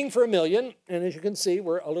 because we're aiming for 1 million, and as you can see,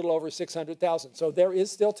 we're a little over 600,000. So there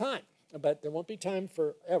is still time, but there won't be time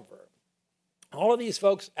forever. All of these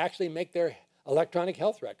folks actually make their electronic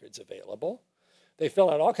health records available. They fill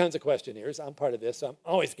out all kinds of questionnaires. I'm part of this, so I'm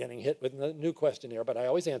always getting hit with a new questionnaire, but I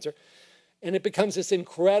always answer. And it becomes this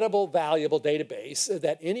incredible, valuable database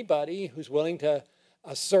that anybody who's willing to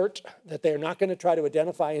assert that they're not going to try to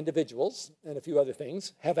identify individuals and a few other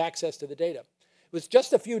things have access to the data. It was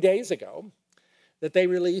just a few days ago that they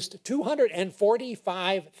released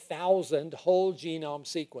 245,000 whole genome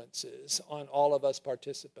sequences on All of Us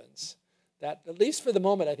participants. That, at least for the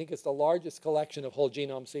moment, I think is the largest collection of whole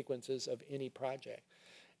genome sequences of any project.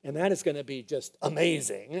 And that is going to be just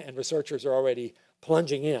amazing, and researchers are already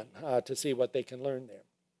plunging in to see what they can learn there.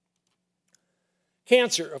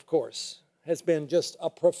 Cancer, of course, has been just a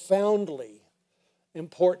profoundly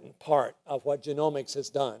important part of what genomics has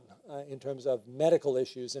done in terms of medical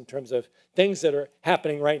issues, in terms of things that are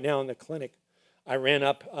happening right now in the clinic. I ran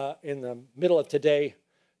up in the middle of today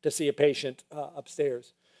to see a patient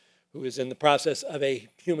upstairs who is in the process of a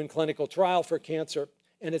human clinical trial for cancer.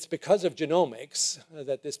 And it's because of genomics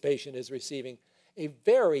that this patient is receiving a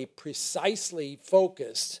very precisely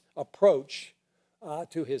focused approach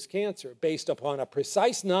to his cancer based upon a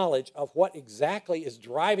precise knowledge of what exactly is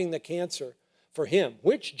driving the cancer for him.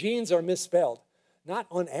 Which genes are misspelled, not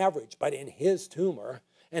on average, but in his tumor.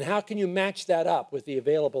 And how can you match that up with the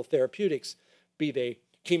available therapeutics, be they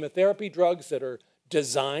chemotherapy drugs that are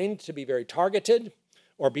designed to be very targeted,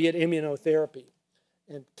 or be it immunotherapy.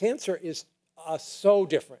 And cancer is so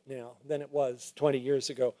different now than it was 20 years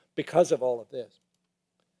ago because of all of this.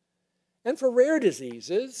 And for rare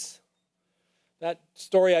diseases, that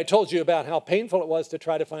story I told you about how painful it was to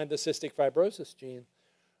try to find the cystic fibrosis gene,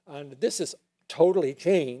 and this has totally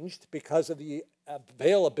changed because of the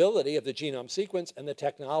availability of the genome sequence and the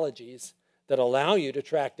technologies that allow you to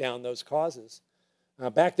track down those causes.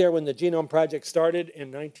 Back there when the Genome Project started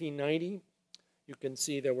in 1990, you can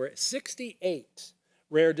see there were 68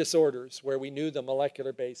 rare disorders where we knew the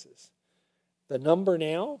molecular basis. The number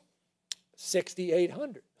now,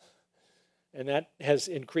 6,800. And that has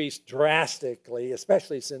increased drastically,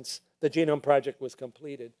 especially since the Genome Project was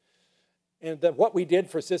completed. And what we did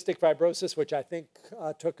for cystic fibrosis, which I think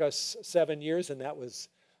took us 7 years, and that was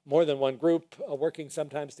more than one group working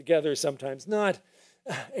sometimes together, sometimes not,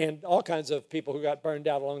 and all kinds of people who got burned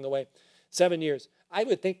out along the way. 7 years. I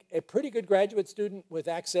would think a pretty good graduate student with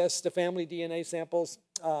access to family DNA samples,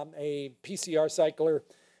 a PCR cycler,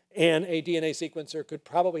 and a DNA sequencer could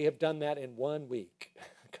probably have done that in 1 week,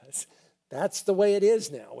 because that's the way it is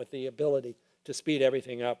now with the ability to speed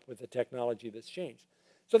everything up with the technology that's changed.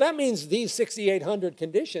 So that means these 6,800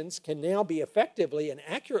 conditions can now be effectively and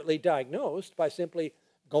accurately diagnosed by simply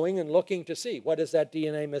going and looking to see what is that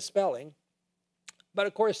DNA misspelling. But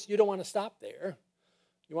of course, you don't want to stop there.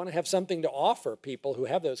 You want to have something to offer people who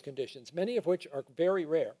have those conditions, many of which are very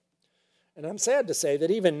rare. And I'm sad to say that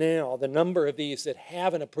even now, the number of these that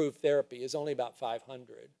have an approved therapy is only about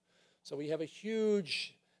 500. So we have a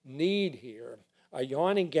huge need here, a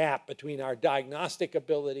yawning gap between our diagnostic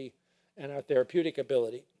ability and our therapeutic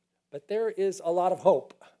ability. But there is a lot of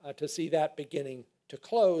hope to see that beginning to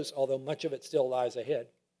close, although much of it still lies ahead.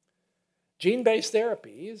 Gene-based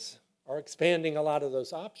therapies are expanding a lot of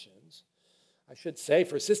those options. I should say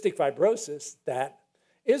for cystic fibrosis, that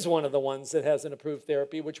is one of the ones that has an approved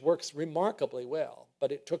therapy, which works remarkably well.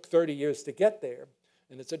 But it took 30 years to get there.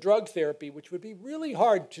 And it's a drug therapy, which would be really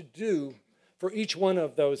hard to do for each one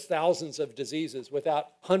of those thousands of diseases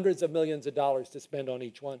without hundreds of millions of dollars to spend on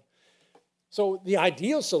each one. So the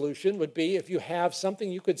ideal solution would be if you have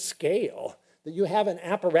something you could scale, that you have an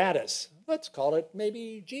apparatus, let's call it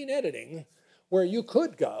maybe gene editing, where you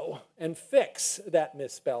could go and fix that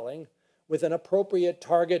misspelling with an appropriate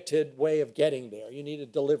targeted way of getting there. You need a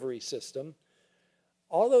delivery system.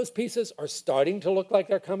 All those pieces are starting to look like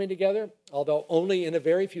they're coming together, although only in a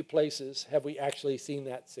very few places have we actually seen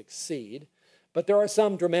that succeed. But there are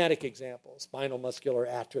some dramatic examples. Spinal muscular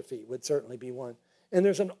atrophy would certainly be one. And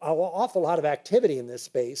there's an awful lot of activity in this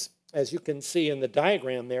space, as you can see in the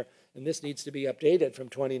diagram there. And this needs to be updated from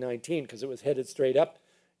 2019 because it was headed straight up.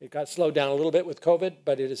 It got slowed down a little bit with COVID,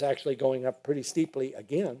 but it is actually going up pretty steeply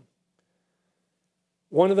again.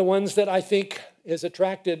 One of the ones that I think has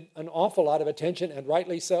attracted an awful lot of attention, and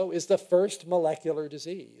rightly so, is the first molecular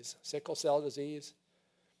disease, sickle cell disease,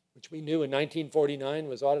 which we knew in 1949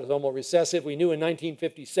 was autosomal recessive. We knew in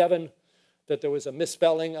 1957 that there was a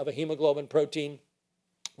misspelling of a hemoglobin protein,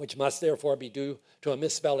 which must therefore be due to a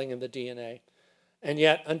misspelling in the DNA. And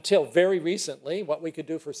yet, until very recently, what we could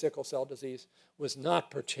do for sickle cell disease was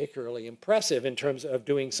not particularly impressive in terms of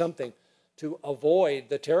doing something to avoid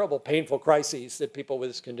the terrible, painful crises that people with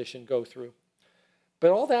this condition go through.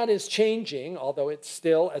 But all that is changing, although it's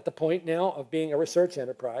still at the point now of being a research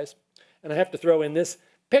enterprise. And I have to throw in this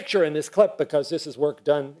picture in this clip because this is work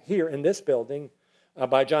done here in this building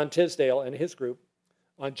by John Tisdale and his group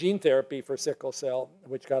on gene therapy for sickle cell,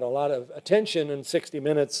 which got a lot of attention in 60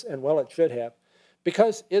 Minutes, and well, it should have,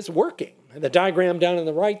 because it's working. And the diagram down on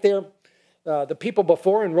the right there, the people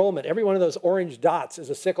before enrollment, every one of those orange dots is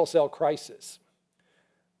a sickle cell crisis.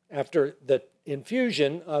 After the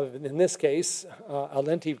infusion of, in this case, a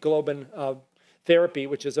lentiglobin therapy,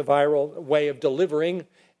 which is a viral way of delivering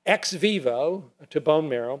ex vivo to bone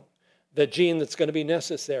marrow the gene that's going to be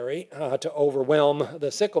necessary to overwhelm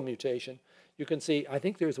the sickle mutation, you can see, I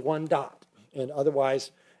think there's one dot, and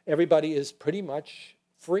otherwise everybody is pretty much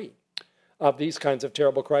free of these kinds of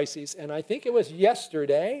terrible crises. And I think it was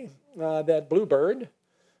yesterday that Bluebird,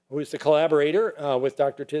 who is the collaborator with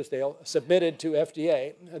Dr. Tisdale, submitted to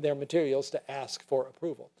FDA their materials to ask for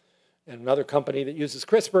approval. And another company that uses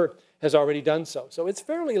CRISPR has already done so. So it's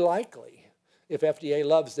fairly likely, if FDA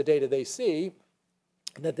loves the data they see,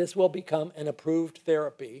 that this will become an approved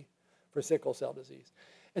therapy for sickle cell disease.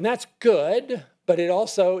 And that's good, but it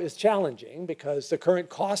also is challenging because the current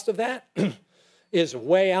cost of that is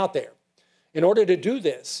way out there. In order to do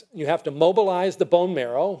this, you have to mobilize the bone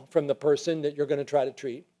marrow from the person that you're going to try to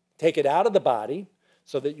treat, take it out of the body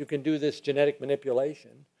so that you can do this genetic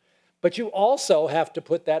manipulation. But you also have to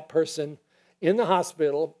put that person in the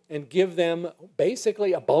hospital and give them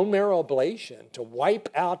basically a bone marrow ablation to wipe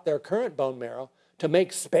out their current bone marrow to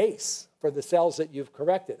make space for the cells that you've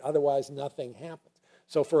corrected. Otherwise, nothing happens.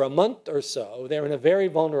 So for a month or so, they're in a very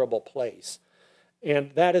vulnerable place.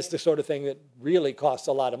 And that is the sort of thing that really costs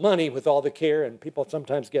a lot of money with all the care, and people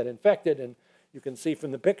sometimes get infected, and you can see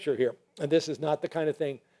from the picture here. And this is not the kind of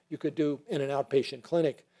thing you could do in an outpatient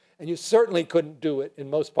clinic. And you certainly couldn't do it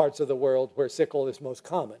in most parts of the world where sickle is most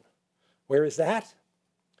common. Where is that?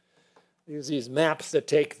 Use these maps that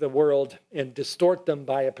take the world and distort them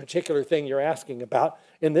by a particular thing you're asking about.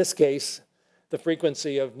 In this case, the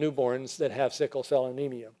frequency of newborns that have sickle cell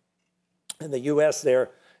anemia. In the US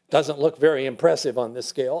there doesn't look very impressive on this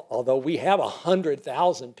scale, although we have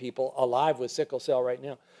 100,000 people alive with sickle cell right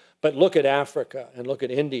now. But look at Africa and look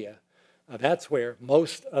at India. That's where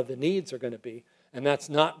most of the needs are going to be. And that's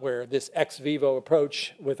not where this ex vivo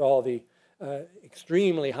approach with all the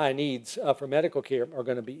extremely high needs for medical care are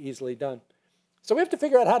going to be easily done. So we have to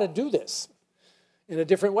figure out how to do this in a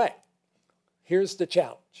different way. Here's the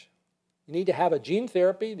challenge. You need to have a gene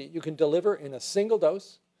therapy that you can deliver in a single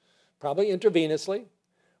dose, probably intravenously,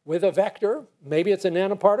 with a vector. Maybe it's a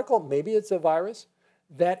nanoparticle, maybe it's a virus,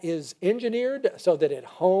 that is engineered so that it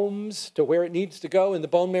homes to where it needs to go in the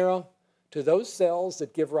bone marrow, to those cells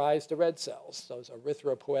that give rise to red cells, those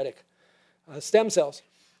erythropoietic stem cells.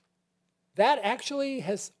 That actually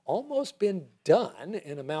has almost been done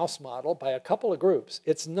in a mouse model by a couple of groups.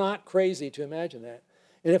 It's not crazy to imagine that.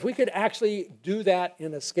 And if we could actually do that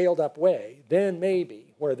in a scaled up way, then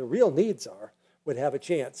maybe where the real needs are would have a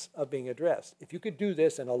chance of being addressed. If you could do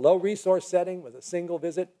this in a low resource setting with a single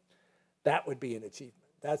visit, that would be an achievement.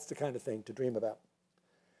 That's the kind of thing to dream about.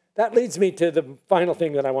 That leads me to the final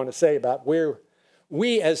thing that I want to say about where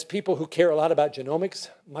we as people who care a lot about genomics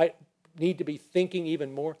might need to be thinking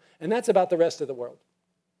even more, and that's about the rest of the world.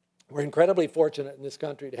 We're incredibly fortunate in this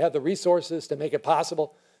country to have the resources to make it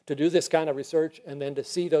possible to do this kind of research and then to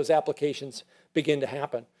see those applications begin to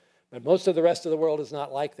happen. But most of the rest of the world is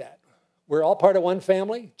not like that. We're all part of one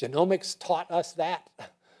family. Genomics taught us that.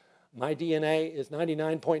 My DNA is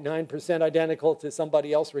 99.9% identical to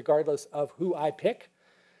somebody else regardless of who I pick.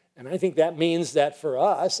 And I think that means that for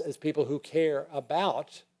us, as people who care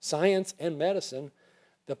about science and medicine,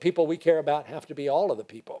 the people we care about have to be all of the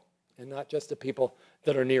people and not just the people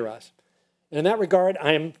that are near us. And in that regard,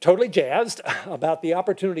 I am totally jazzed about the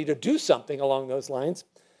opportunity to do something along those lines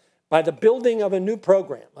by the building of a new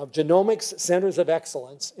program of genomics centers of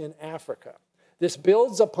excellence in Africa. This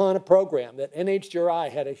builds upon a program that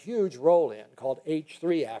NHGRI had a huge role in called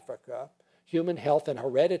H3 Africa, Human Health and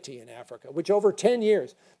Heredity in Africa, which over 10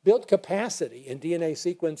 years built capacity in DNA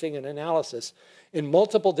sequencing and analysis in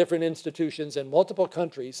multiple different institutions in multiple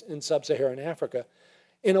countries in sub-Saharan Africa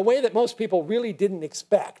in a way that most people really didn't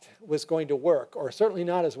expect was going to work, or certainly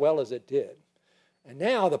not as well as it did. And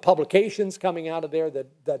now the publications coming out of there,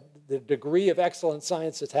 the degree of excellent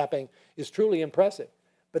science that's happening is truly impressive.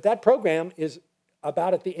 But that program is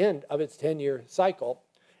about at the end of its 10-year cycle,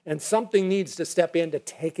 and something needs to step in to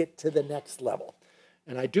take it to the next level.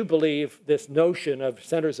 And I do believe this notion of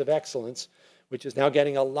centers of excellence, which is now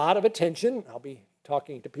getting a lot of attention, I'll be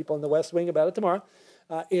talking to people in the West Wing about it tomorrow,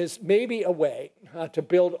 is maybe a way to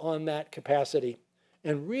build on that capacity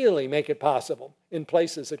and really make it possible in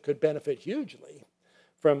places that could benefit hugely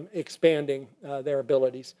from expanding their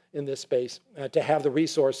abilities in this space to have the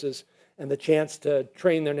resources and the chance to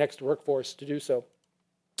train their next workforce to do so.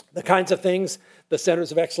 The kinds of things the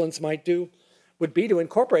centers of excellence might do would be to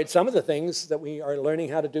incorporate some of the things that we are learning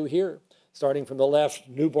how to do here, starting from the left,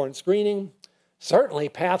 newborn screening, certainly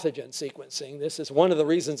pathogen sequencing. This is one of the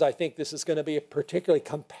reasons I think this is going to be a particularly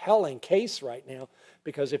compelling case right now,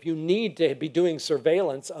 because if you need to be doing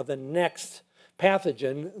surveillance of the next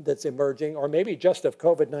pathogen that's emerging, or maybe just of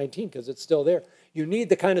COVID-19 because it's still there, you need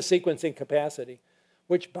the kind of sequencing capacity,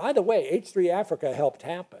 which, by the way, H3 Africa helped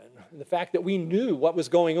happen. And the fact that we knew what was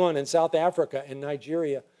going on in South Africa and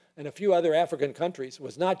Nigeria and a few other African countries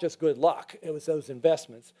was not just good luck, it was those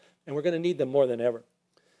investments, and we're going to need them more than ever.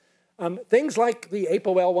 Things like the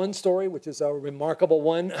APOL1 story, which is a remarkable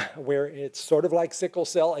one, where it's sort of like sickle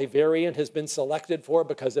cell. A variant has been selected for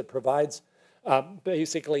because it provides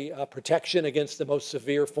basically protection against the most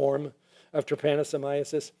severe form of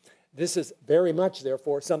trypanosomiasis. This is very much,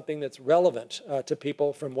 therefore, something that's relevant to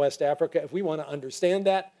people from West Africa. If we want to understand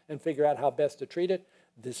that and figure out how best to treat it,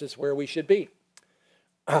 this is where we should be.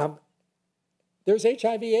 There's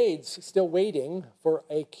HIV/AIDS still waiting for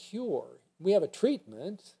a cure. We have a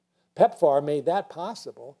treatment. PEPFAR made that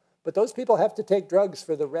possible, but those people have to take drugs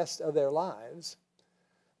for the rest of their lives.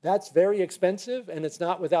 That's very expensive, and it's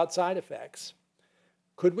not without side effects.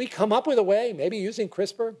 Could we come up with a way, maybe using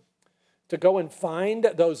CRISPR, to go and find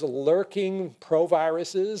those lurking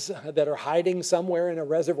proviruses that are hiding somewhere in a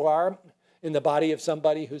reservoir in the body of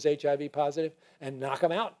somebody who's HIV positive and knock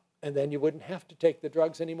them out? And then you wouldn't have to take the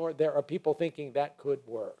drugs anymore. There are people thinking that could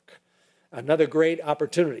work. Another great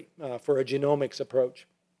opportunity for a genomics approach.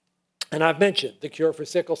 And I've mentioned the cure for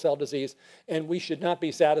sickle cell disease, and we should not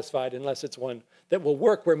be satisfied unless it's one that will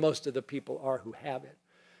work where most of the people are who have it.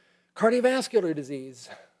 Cardiovascular disease.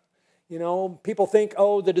 You know, people think,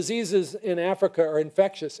 oh, the diseases in Africa are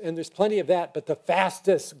infectious, and there's plenty of that, but the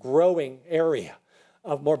fastest growing area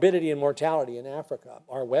of morbidity and mortality in Africa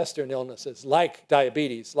are Western illnesses like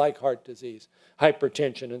diabetes, like heart disease,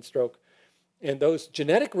 hypertension, and stroke. And those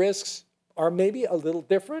genetic risks are maybe a little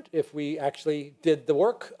different if we actually did the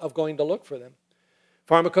work of going to look for them.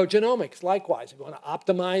 Pharmacogenomics, likewise. If you want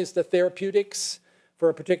to optimize the therapeutics for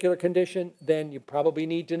a particular condition, then you probably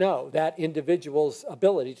need to know that individual's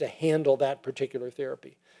ability to handle that particular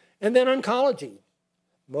therapy. And then oncology.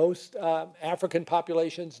 Most African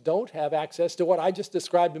populations don't have access to what I just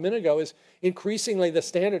described a minute ago as increasingly the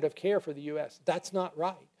standard of care for the US. That's not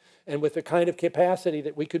right. And with the kind of capacity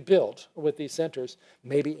that we could build with these centers,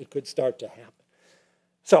 maybe it could start to happen.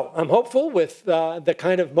 So I'm hopeful with the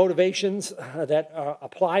kind of motivations that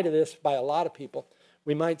apply to this by a lot of people,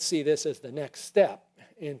 we might see this as the next step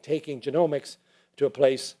in taking genomics to a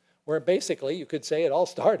place where basically you could say it all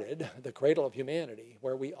started, the cradle of humanity,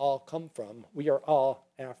 where we all come from. We are all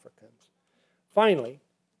Africans. Finally,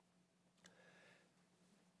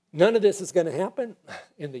 none of this is going to happen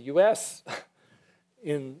in the US,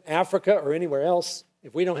 in Africa, or anywhere else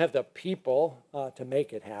if we don't have the people to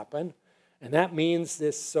make it happen. And that means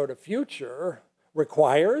this sort of future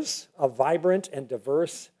requires a vibrant and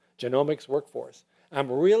diverse genomics workforce. I'm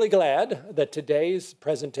really glad that today's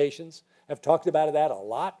presentations have talked about that a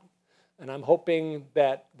lot. And I'm hoping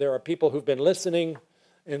that there are people who've been listening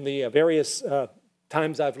in the various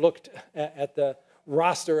times I've looked at the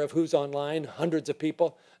roster of who's online, hundreds of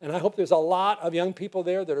people. And I hope there's a lot of young people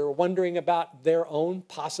there that are wondering about their own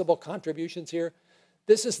possible contributions here.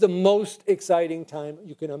 This is the most exciting time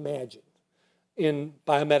you can imagine in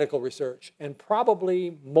biomedical research, and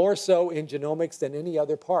probably more so in genomics than any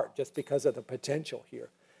other part, just because of the potential here.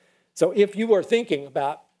 So if you are thinking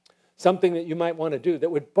about something that you might want to do that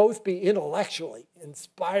would both be intellectually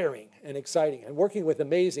inspiring and exciting, and working with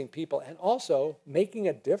amazing people, and also making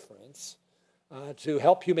a difference to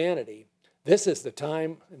help humanity, this is the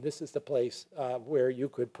time and this is the place where you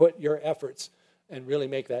could put your efforts and really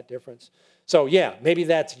make that difference. So yeah, maybe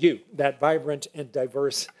that's you, that vibrant and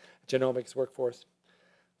diverse genomics workforce.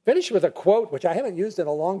 Finish with a quote, which I haven't used in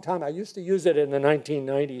a long time. I used to use it in the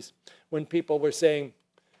 1990s when people were saying,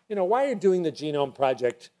 you know, why are you doing the Genome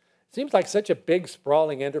Project? It seems like such a big,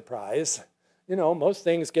 sprawling enterprise. You know, most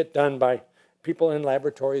things get done by people in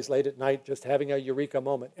laboratories late at night just having a eureka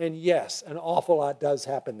moment. And yes, an awful lot does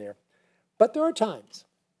happen there. But there are times.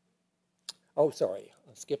 Oh, sorry,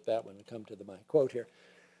 I'll skip that one and come to my quote here.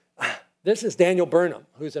 This is Daniel Burnham,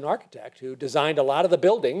 who's an architect who designed a lot of the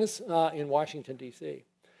buildings in Washington, D.C.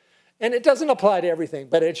 And it doesn't apply to everything,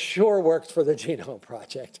 but it sure works for the Genome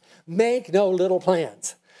Project. Make no little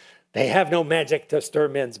plans. They have no magic to stir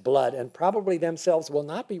men's blood, and probably themselves will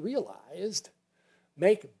not be realized.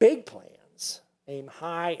 Make big plans. Aim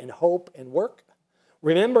high and hope and work.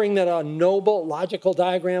 Remembering that a noble logical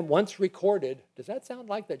diagram once recorded, does that sound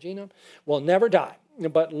like the genome? Will never die,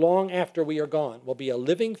 but long after we are gone, will be a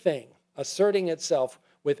living thing, asserting itself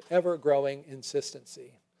with ever-growing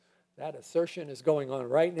insistency. That assertion is going on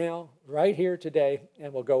right now, right here today,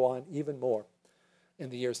 and will go on even more in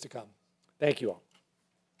the years to come. Thank you all.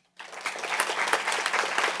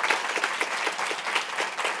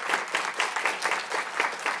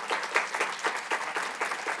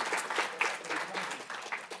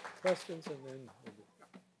 Questions and then we'll do.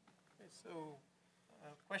 Okay, so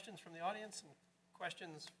questions from the audience and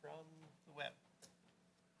questions from the web.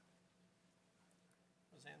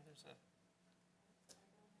 Roseanne, there's a...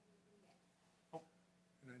 Oh.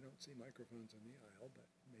 And I don't see microphones on the aisle, but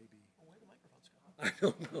maybe... Oh, where do the microphones go? I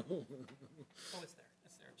don't know. Oh, it's there.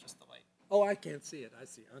 It's there. It's just the light. Oh, I can't see it. I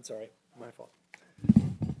see. I'm sorry. My fault.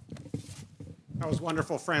 That was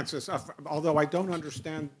wonderful, Francis. Although I don't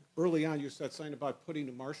understand, early on you said something about putting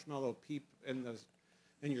a marshmallow peep in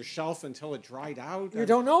your shelf until it dried out. You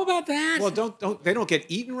don't know about that? Well, they don't get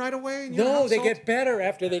eaten right away in your No, they household? get better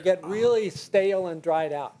after they get really stale and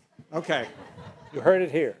dried out. Okay. You heard it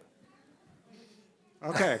here.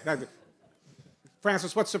 Okay.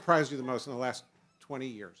 Francis, what surprised you the most in the last 20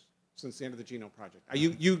 years? since the end of the Genome Project?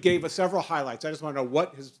 You gave us several highlights. I just want to know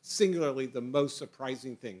what is singularly the most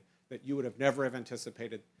surprising thing that you would have never have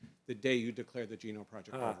anticipated the day you declared the Genome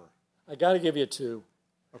Project over. I got to give you two.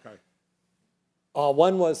 Okay.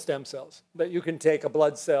 One was stem cells, that you can take a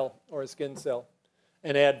blood cell or a skin cell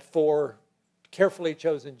and add 4 carefully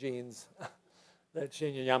chosen genes that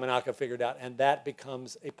Shinya Yamanaka figured out, and that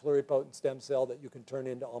becomes a pluripotent stem cell that you can turn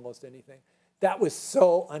into almost anything. That was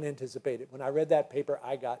so unanticipated. When I read that paper,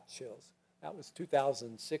 I got chills. That was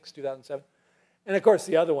 2006, 2007. And of course,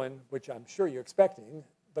 the other one, which I'm sure you're expecting,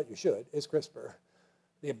 but you should, is CRISPR.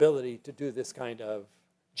 The ability to do this kind of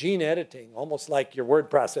gene editing, almost like your word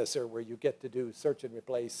processor, where you get to do search and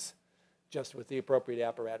replace just with the appropriate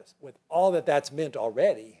apparatus. With all that that's meant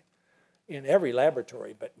already in every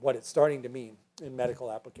laboratory, but what it's starting to mean in medical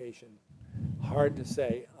application. Hard to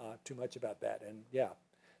say too much about that. And yeah,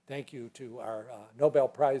 thank you to our Nobel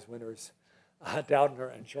Prize winners,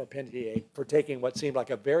 Doudna and Charpentier, for taking what seemed like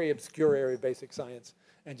a very obscure area of basic science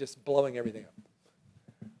and just blowing everything up.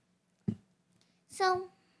 So,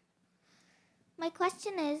 my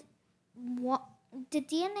question is, what, the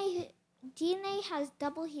DNA has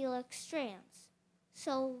double helix strands.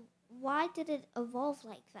 So why did it evolve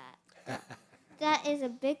like that? That is a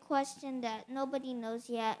big question that nobody knows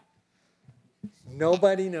yet.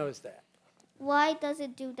 Nobody knows that. Why does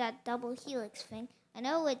it do that double helix thing? I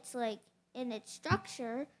know it's like in its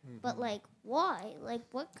structure, but like why? Like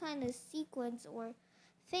what kind of sequence or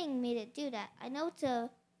thing made it do that? I know it's a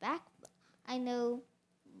I know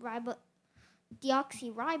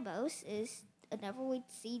deoxyribose is another way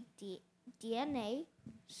to see DNA.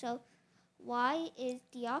 So why is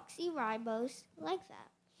deoxyribose like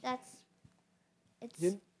that?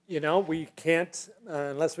 You know, we can't,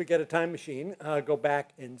 unless we get a time machine, go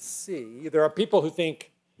back and see. There are people who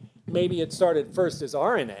think maybe it started first as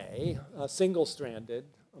RNA, a single-stranded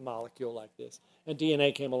molecule like this, and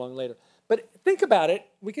DNA came along later. But think about it.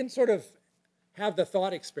 We can sort of have the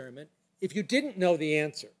thought experiment. If you didn't know the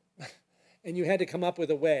answer and you had to come up with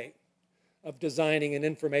a way of designing an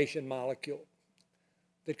information molecule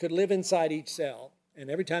that could live inside each cell, and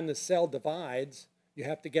every time the cell divides, you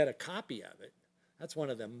have to get a copy of it. That's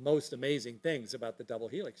one of the most amazing things about the double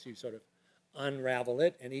helix. You sort of unravel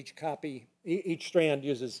it, and each strand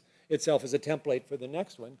uses itself as a template for the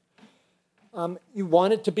next one. You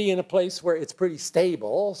want it to be in a place where it's pretty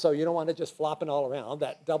stable, so you don't want it just flopping all around.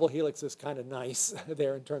 That double helix is kind of nice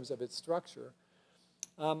there in terms of its structure.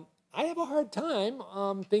 I have a hard time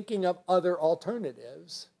thinking of other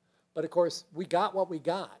alternatives, but of course, we got what we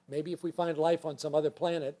got. Maybe if we find life on some other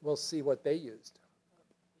planet, we'll see what they used.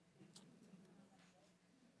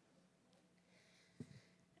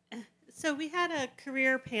 So we had a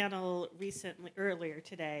career panel earlier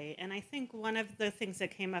today, and I think one of the things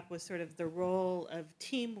that came up was sort of the role of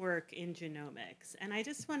teamwork in genomics. And I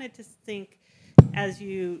just wanted to think, as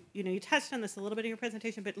you touched on this a little bit in your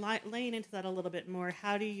presentation, but laying into that a little bit more,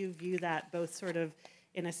 how do you view that both sort of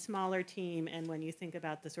in a smaller team and when you think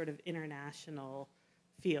about the sort of international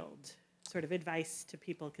field, sort of advice to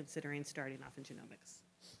people considering starting off in genomics?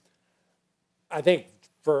 I think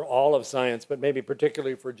for all of science, but maybe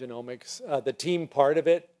particularly for genomics, the team part of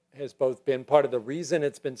it has both been part of the reason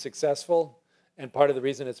it's been successful and part of the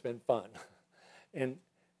reason it's been fun. And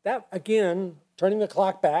that, again, turning the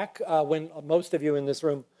clock back when most of you in this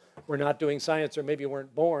room were not doing science or maybe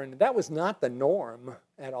weren't born, that was not the norm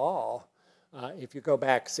at all. If you go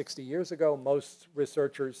back 60 years ago, most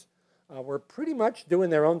researchers were pretty much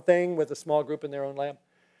doing their own thing with a small group in their own lab.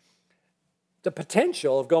 The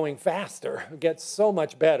potential of going faster gets so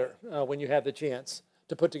much better when you have the chance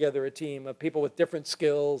to put together a team of people with different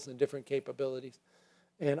skills and different capabilities.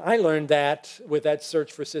 And I learned that with that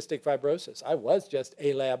search for cystic fibrosis. I was just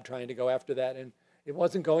a lab trying to go after that, and it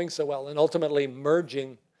wasn't going so well. And ultimately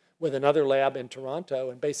merging with another lab in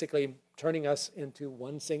Toronto and basically turning us into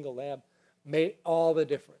one single lab made all the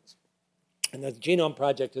difference. And the Genome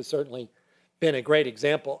Project has certainly been a great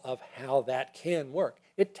example of how that can work.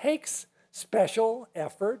 It takes special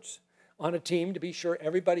efforts on a team to be sure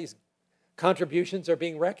everybody's contributions are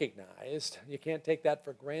being recognized. You can't take that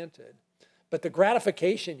for granted. But the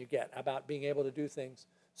gratification you get about being able to do things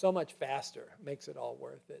so much faster makes it all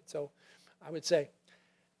worth it. So I would say,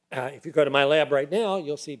 if you go to my lab right now,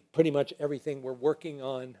 you'll see pretty much everything we're working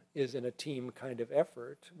on is in a team kind of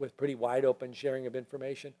effort with pretty wide open sharing of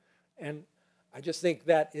information. And I just think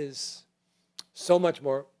that is so much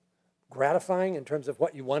more gratifying in terms of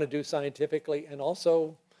what you want to do scientifically, and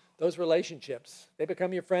also those relationships. They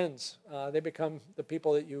become your friends. They become the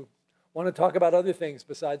people that you want to talk about other things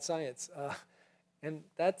besides science. And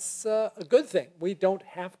that's a good thing. We don't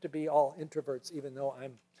have to be all introverts, even though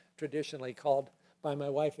I'm traditionally called by my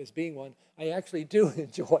wife as being one. I actually do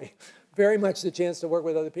enjoy very much the chance to work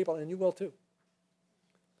with other people, and you will too.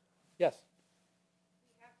 Yes?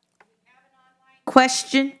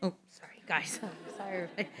 Question. Oh, sorry, guys. Sorry.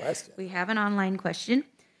 Question. We have an online question.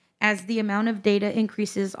 As the amount of data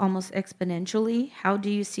increases almost exponentially, how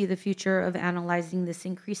do you see the future of analyzing this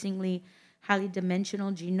increasingly highly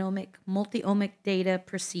dimensional genomic, multi-omic data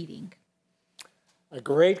proceeding? A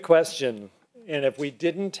great question. And if we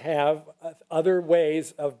didn't have other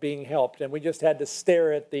ways of being helped and we just had to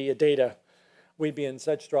stare at the data, we'd be in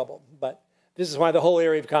such trouble. But this is why the whole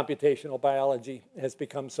area of computational biology has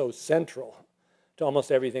become so central to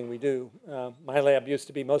almost everything we do. My lab used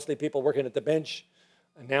to be mostly people working at the bench.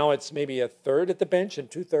 And now it's maybe a third at the bench and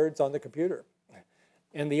 2/3 on the computer.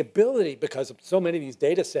 And the ability, because so many of these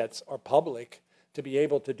data sets are public, to be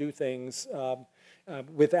able to do things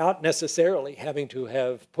without necessarily having to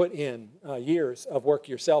have put in years of work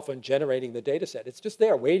yourself on generating the data set. It's just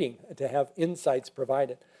there waiting to have insights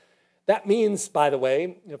provided. That means, by the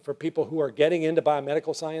way, for people who are getting into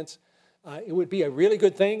biomedical science, it would be a really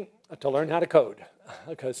good thing to learn how to code,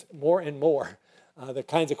 because more and more the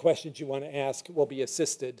kinds of questions you want to ask will be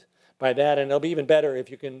assisted by that, and it'll be even better if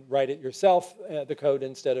you can write it yourself, the code,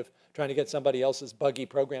 instead of trying to get somebody else's buggy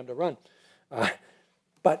program to run.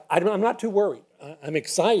 But I'm not too worried. I'm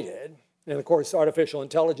excited, and of course artificial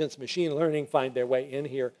intelligence, machine learning find their way in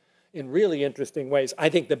here in really interesting ways. I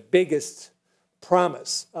think the biggest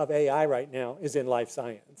promise of AI right now is in life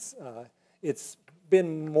science. It's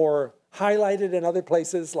been more highlighted in other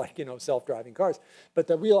places like, self-driving cars. But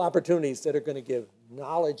the real opportunities that are going to give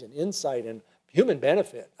knowledge and insight and human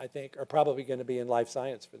benefit, I think, are probably going to be in life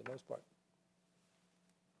science for the most part.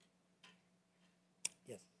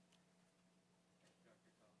 Yes.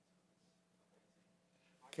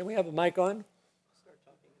 Can we have a mic on?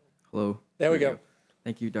 Hello. There we go.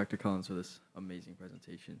 Thank you, Dr. Collins, for this amazing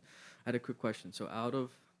presentation. I had a quick question. So out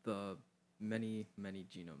of the many, many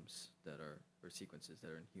genomes that are, or sequences that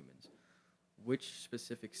are in humans, which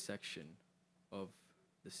specific section of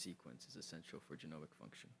the sequence is essential for genomic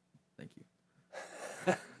function? Thank you.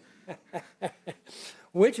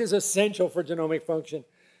 Which is essential for genomic function?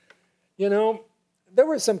 There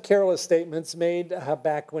were some careless statements made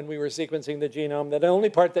back when we were sequencing the genome that the only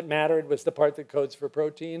part that mattered was the part that codes for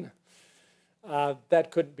protein.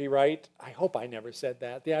 That couldn't be right. I hope I never said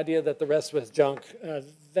that. The idea that the rest was junk,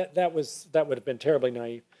 that would have been terribly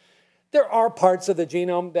naive. There are parts of the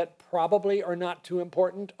genome that probably are not too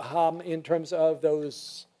important in terms of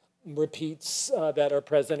those repeats that are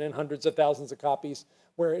present in hundreds of thousands of copies,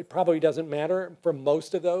 where it probably doesn't matter for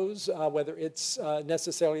most of those whether it's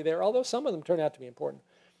necessarily there, although some of them turn out to be important.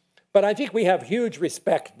 But I think we have huge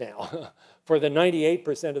respect now for the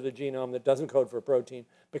 98% of the genome that doesn't code for protein,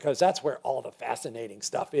 because that's where all the fascinating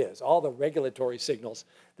stuff is, all the regulatory signals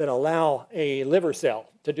that allow a liver cell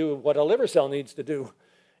to do what a liver cell needs to do,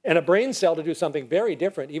 and a brain cell to do something very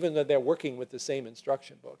different, even though they're working with the same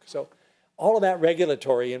instruction book. So all of that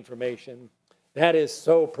regulatory information, that is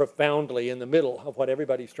so profoundly in the middle of what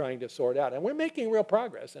everybody's trying to sort out. And we're making real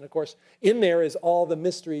progress. And of course, in there is all the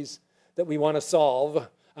mysteries that we want to solve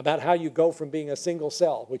about how you go from being a single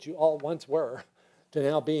cell, which you all once were, to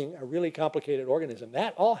now being a really complicated organism.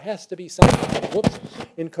 That all has to be somehow,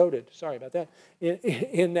 encoded, sorry about that,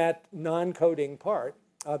 in that non-coding part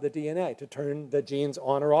of the DNA to turn the genes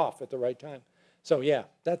on or off at the right time. So yeah,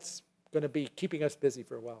 that's going to be keeping us busy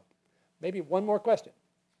for a while. Maybe one more question.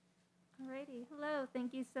 Alrighty, hello,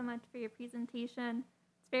 thank you so much for your presentation.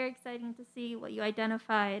 It's very exciting to see what you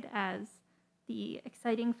identified as the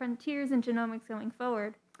exciting frontiers in genomics going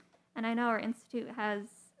forward. And I know our institute has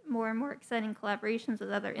more and more exciting collaborations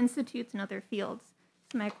with other institutes and other fields.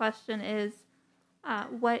 So my question is,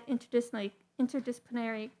 what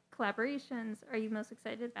interdisciplinary collaborations are you most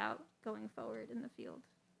excited about going forward in the field?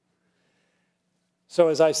 So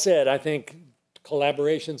as I said, I think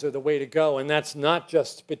collaborations are the way to go, and that's not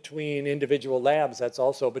just between individual labs, that's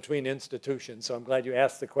also between institutions. So I'm glad you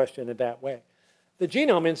asked the question in that way. The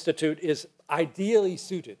Genome Institute is ideally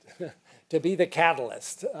suited to be the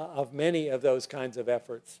catalyst of many of those kinds of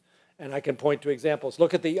efforts. And I can point to examples.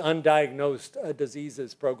 Look at the Undiagnosed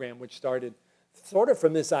Diseases program, which started sort of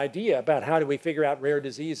from this idea about how do we figure out rare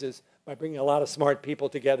diseases by bringing a lot of smart people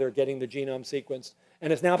together, getting the genome sequenced.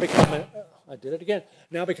 And it's now become,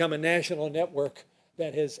 now become a national network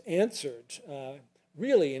that has answered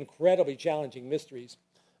really incredibly challenging mysteries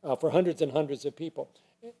for hundreds and hundreds of people.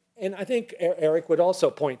 And I think Eric would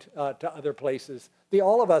also point to other places. The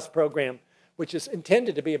All of Us program, which is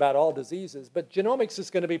intended to be about all diseases. But genomics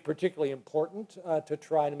is going to be particularly important to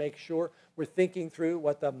try to make sure we're thinking through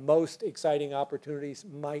what the most exciting opportunities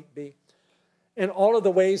might be. And all of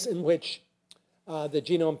the ways in which the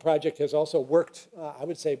Genome Project has also worked, I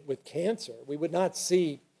would say, with cancer. We would not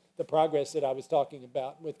see the progress that I was talking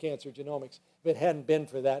about with cancer genomics if it hadn't been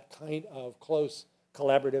for that kind of close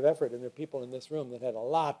collaborative effort. And there are people in this room that had a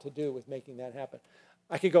lot to do with making that happen.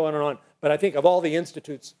 I could go on and on, but I think of all the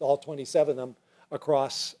institutes, all 27 of them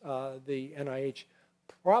across the NIH,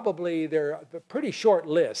 probably they're a pretty short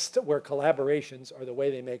list where collaborations are the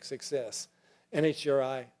way they make success.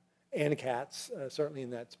 NHGRI, NCATS, certainly in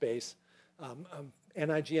that space.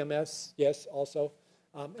 NIGMS, yes, also,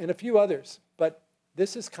 and a few others. But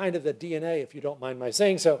this is kind of the DNA, if you don't mind my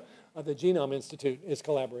saying so, of the Genome Institute is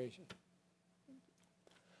collaboration.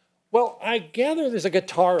 Well, I gather there's a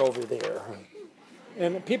guitar over there.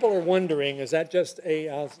 And people are wondering, is that just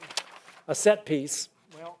a set piece?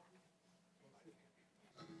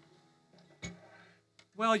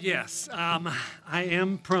 Well, yes. I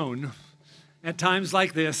am prone at times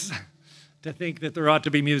like this to think that there ought to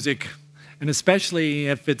be music, and especially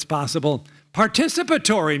if it's possible,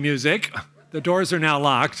 participatory music. The doors are now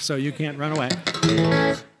locked, so you can't run away.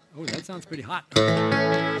 Oh, that sounds pretty hot.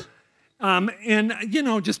 And, you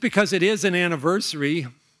know, just because it is an anniversary,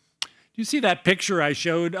 you see that picture I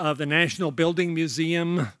showed of the National Building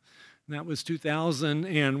Museum? That was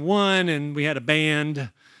 2001, and we had a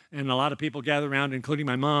band, and a lot of people gathered around, including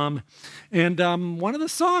my mom. And one of the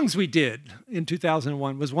songs we did in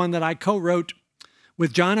 2001 was one that I co-wrote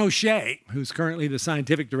with John O'Shea, who's currently the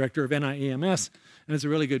scientific director of NIEMS, and is a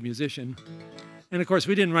really good musician. And of course,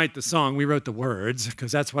 we didn't write the song, we wrote the words,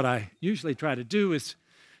 because that's what I usually try to do, is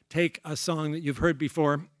take a song that you've heard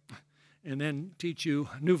before and then teach you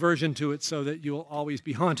a new version to it so that you'll always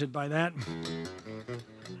be haunted by that.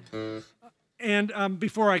 And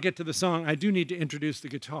before I get to the song, I do need to introduce the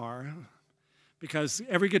guitar, because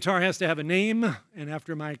every guitar has to have a name, and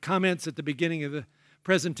after my comments at the beginning of the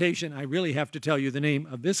presentation, I really have to tell you the name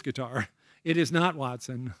of this guitar. It is not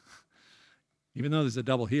Watson, even though there's a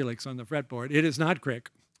double helix on the fretboard. It is not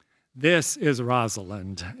Crick. This is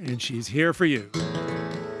Rosalind, and she's here for you.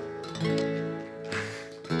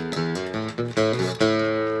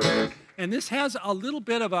 And this has a little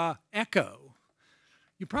bit of an echo.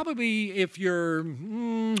 You probably, if you're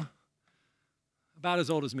about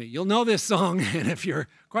as old as me, you'll know this song. And if you're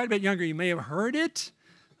quite a bit younger, you may have heard it,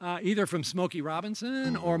 either from Smokey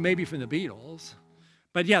Robinson or maybe from the Beatles.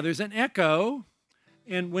 But yeah, there's an echo.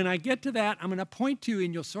 And when I get to that, I'm going to point to you,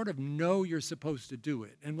 and you'll sort of know you're supposed to do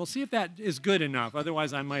it. And we'll see if that is good enough.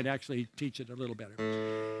 Otherwise, I might actually teach it a little better.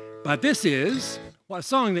 But this is a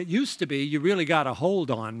song that used to be You Really Got a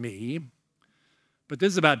Hold on Me. But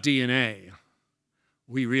this is about DNA.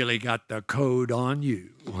 We really got the code on you.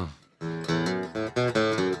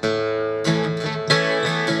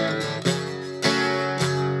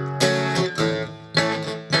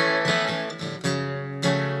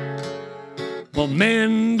 Well,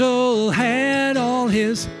 Mendel had all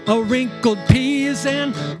his wrinkled peas,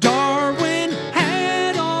 and Darwin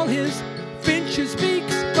had all his finch's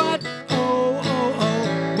beaks. But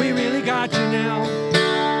oh, we really got you now.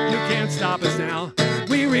 You can't stop us now.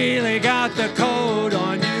 We really got the code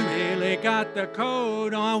on you. Really got the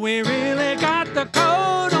code on. We really got the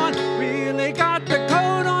code on. Really got the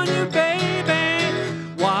code on you, baby.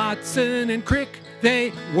 Watson and Crick,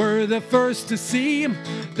 they were the first to see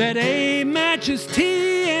that A matches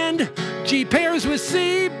T and G pairs with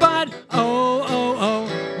C. But oh,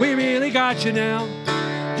 we really got you now.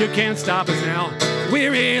 You can't stop us now. We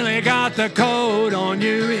really got the code on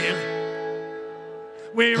you.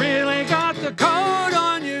 We really got the code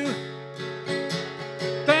on you.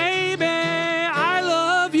 Baby, I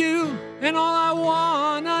love you, and all I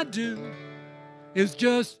wanna do is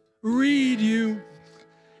just read you,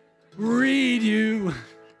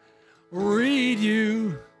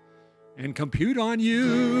 and compute on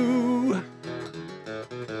you.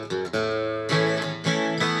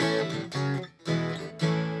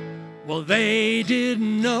 Well, they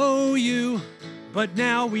didn't know you, but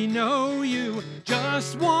now we know you.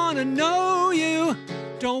 Just wanna know you,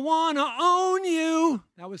 don't wanna own you.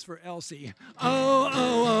 That was for Elsie.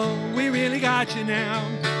 Oh, we really got you now.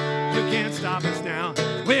 You can't stop us now.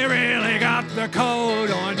 We really got the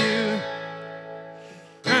code on you.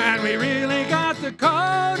 And we really got the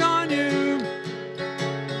code on you.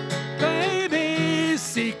 Baby,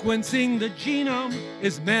 sequencing the genome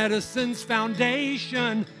is medicine's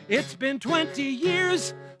foundation. It's been 20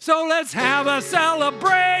 years, so let's have a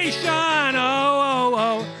celebration.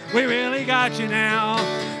 Oh, we really got you now.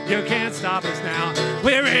 You can't stop us now.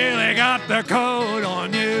 We really got the code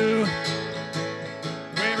on you.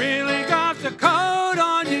 We really got the code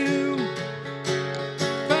on you.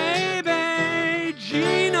 Baby,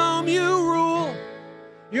 genome, you rule.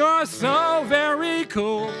 You're so very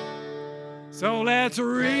cool. So let's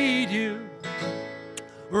read you,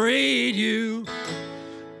 read you,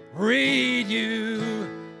 read you.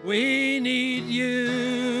 We need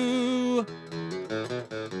you.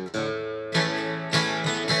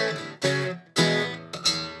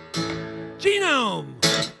 Genome.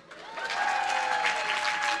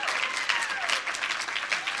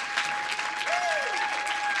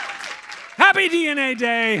 Happy DNA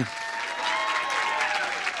Day.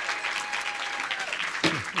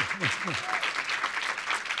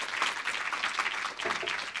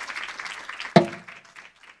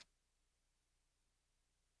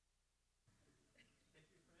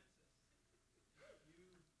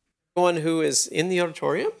 Everyone who is in the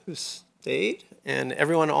auditorium, who stayed, and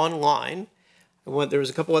everyone online. There was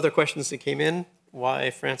a couple other questions that came in, why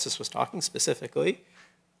Francis was talking specifically.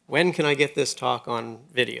 When can I get this talk on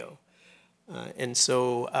video? And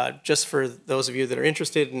so just for those of you that are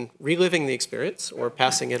interested in reliving the experience or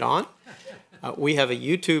passing it on, we have a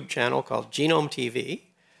YouTube channel called Genome TV,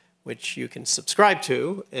 which you can subscribe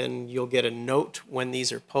to, and you'll get a note when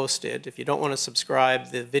these are posted. If you don't want to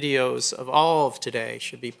subscribe, the videos of all of today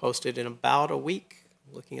should be posted in about a week.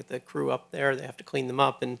 Looking at the crew up there, they have to clean them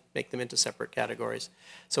up and make them into separate categories.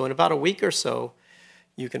 So in about a week or so,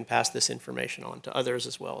 you can pass this information on to others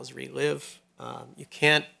as well as relive. You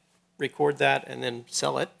can't record that and then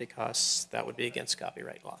sell it because that would be against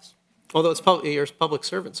copyright laws. Although it's you're a public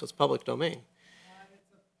servant, so it's public domain.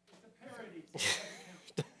 It's a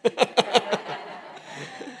parody.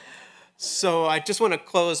 So I just want to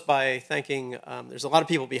close by thanking, there's a lot of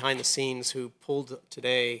people behind the scenes who pulled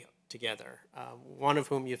today together. One of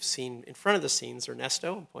whom you've seen in front of the scenes,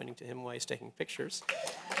 Ernesto, I'm pointing to him while he's taking pictures,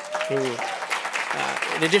 who,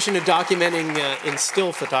 in addition to documenting in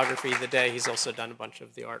still photography the day, he's also done a bunch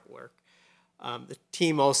of the artwork. The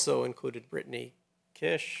team also included Brittany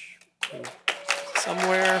Kish, who's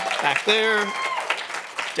somewhere back there,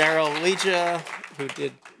 Daryl Leja, who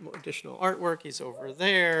did additional artwork, he's over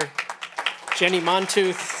there. Jenny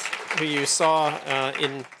Montooth, who you saw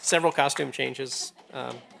in several costume changes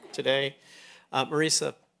today.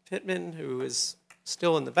 Marisa Pittman, who is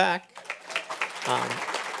still in the back.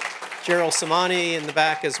 Gerald Samani in the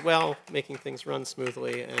back as well, making things run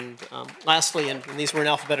smoothly. And lastly, and these were in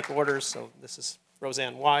alphabetical order, so this is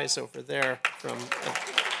Roseanne Wise over there,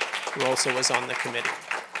 who also was on the committee.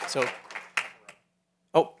 So,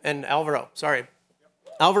 oh, and Alvaro, sorry.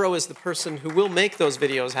 Alvaro is the person who will make those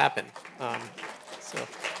videos happen.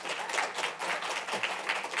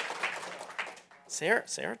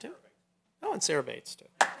 Sarah too? Oh, and Sarah Bates too.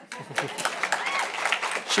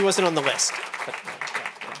 She wasn't on the list. But,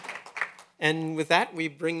 and with that, we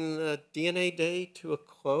bring the DNA Day to a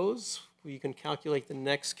close. You can calculate the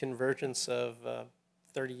next convergence of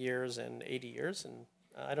 30 years and 80 years. And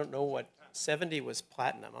I don't know what 70 was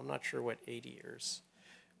platinum. I'm not sure what 80 years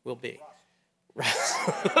will be.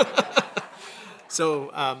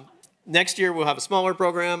 So next year we'll have a smaller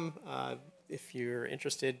program. If you're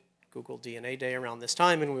interested, Google DNA Day around this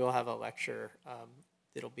time, and we will have a lecture.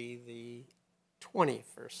 It'll be the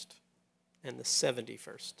 21st and the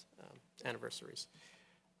 71st anniversaries.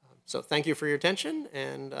 So thank you for your attention,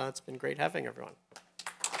 and it's been great having everyone.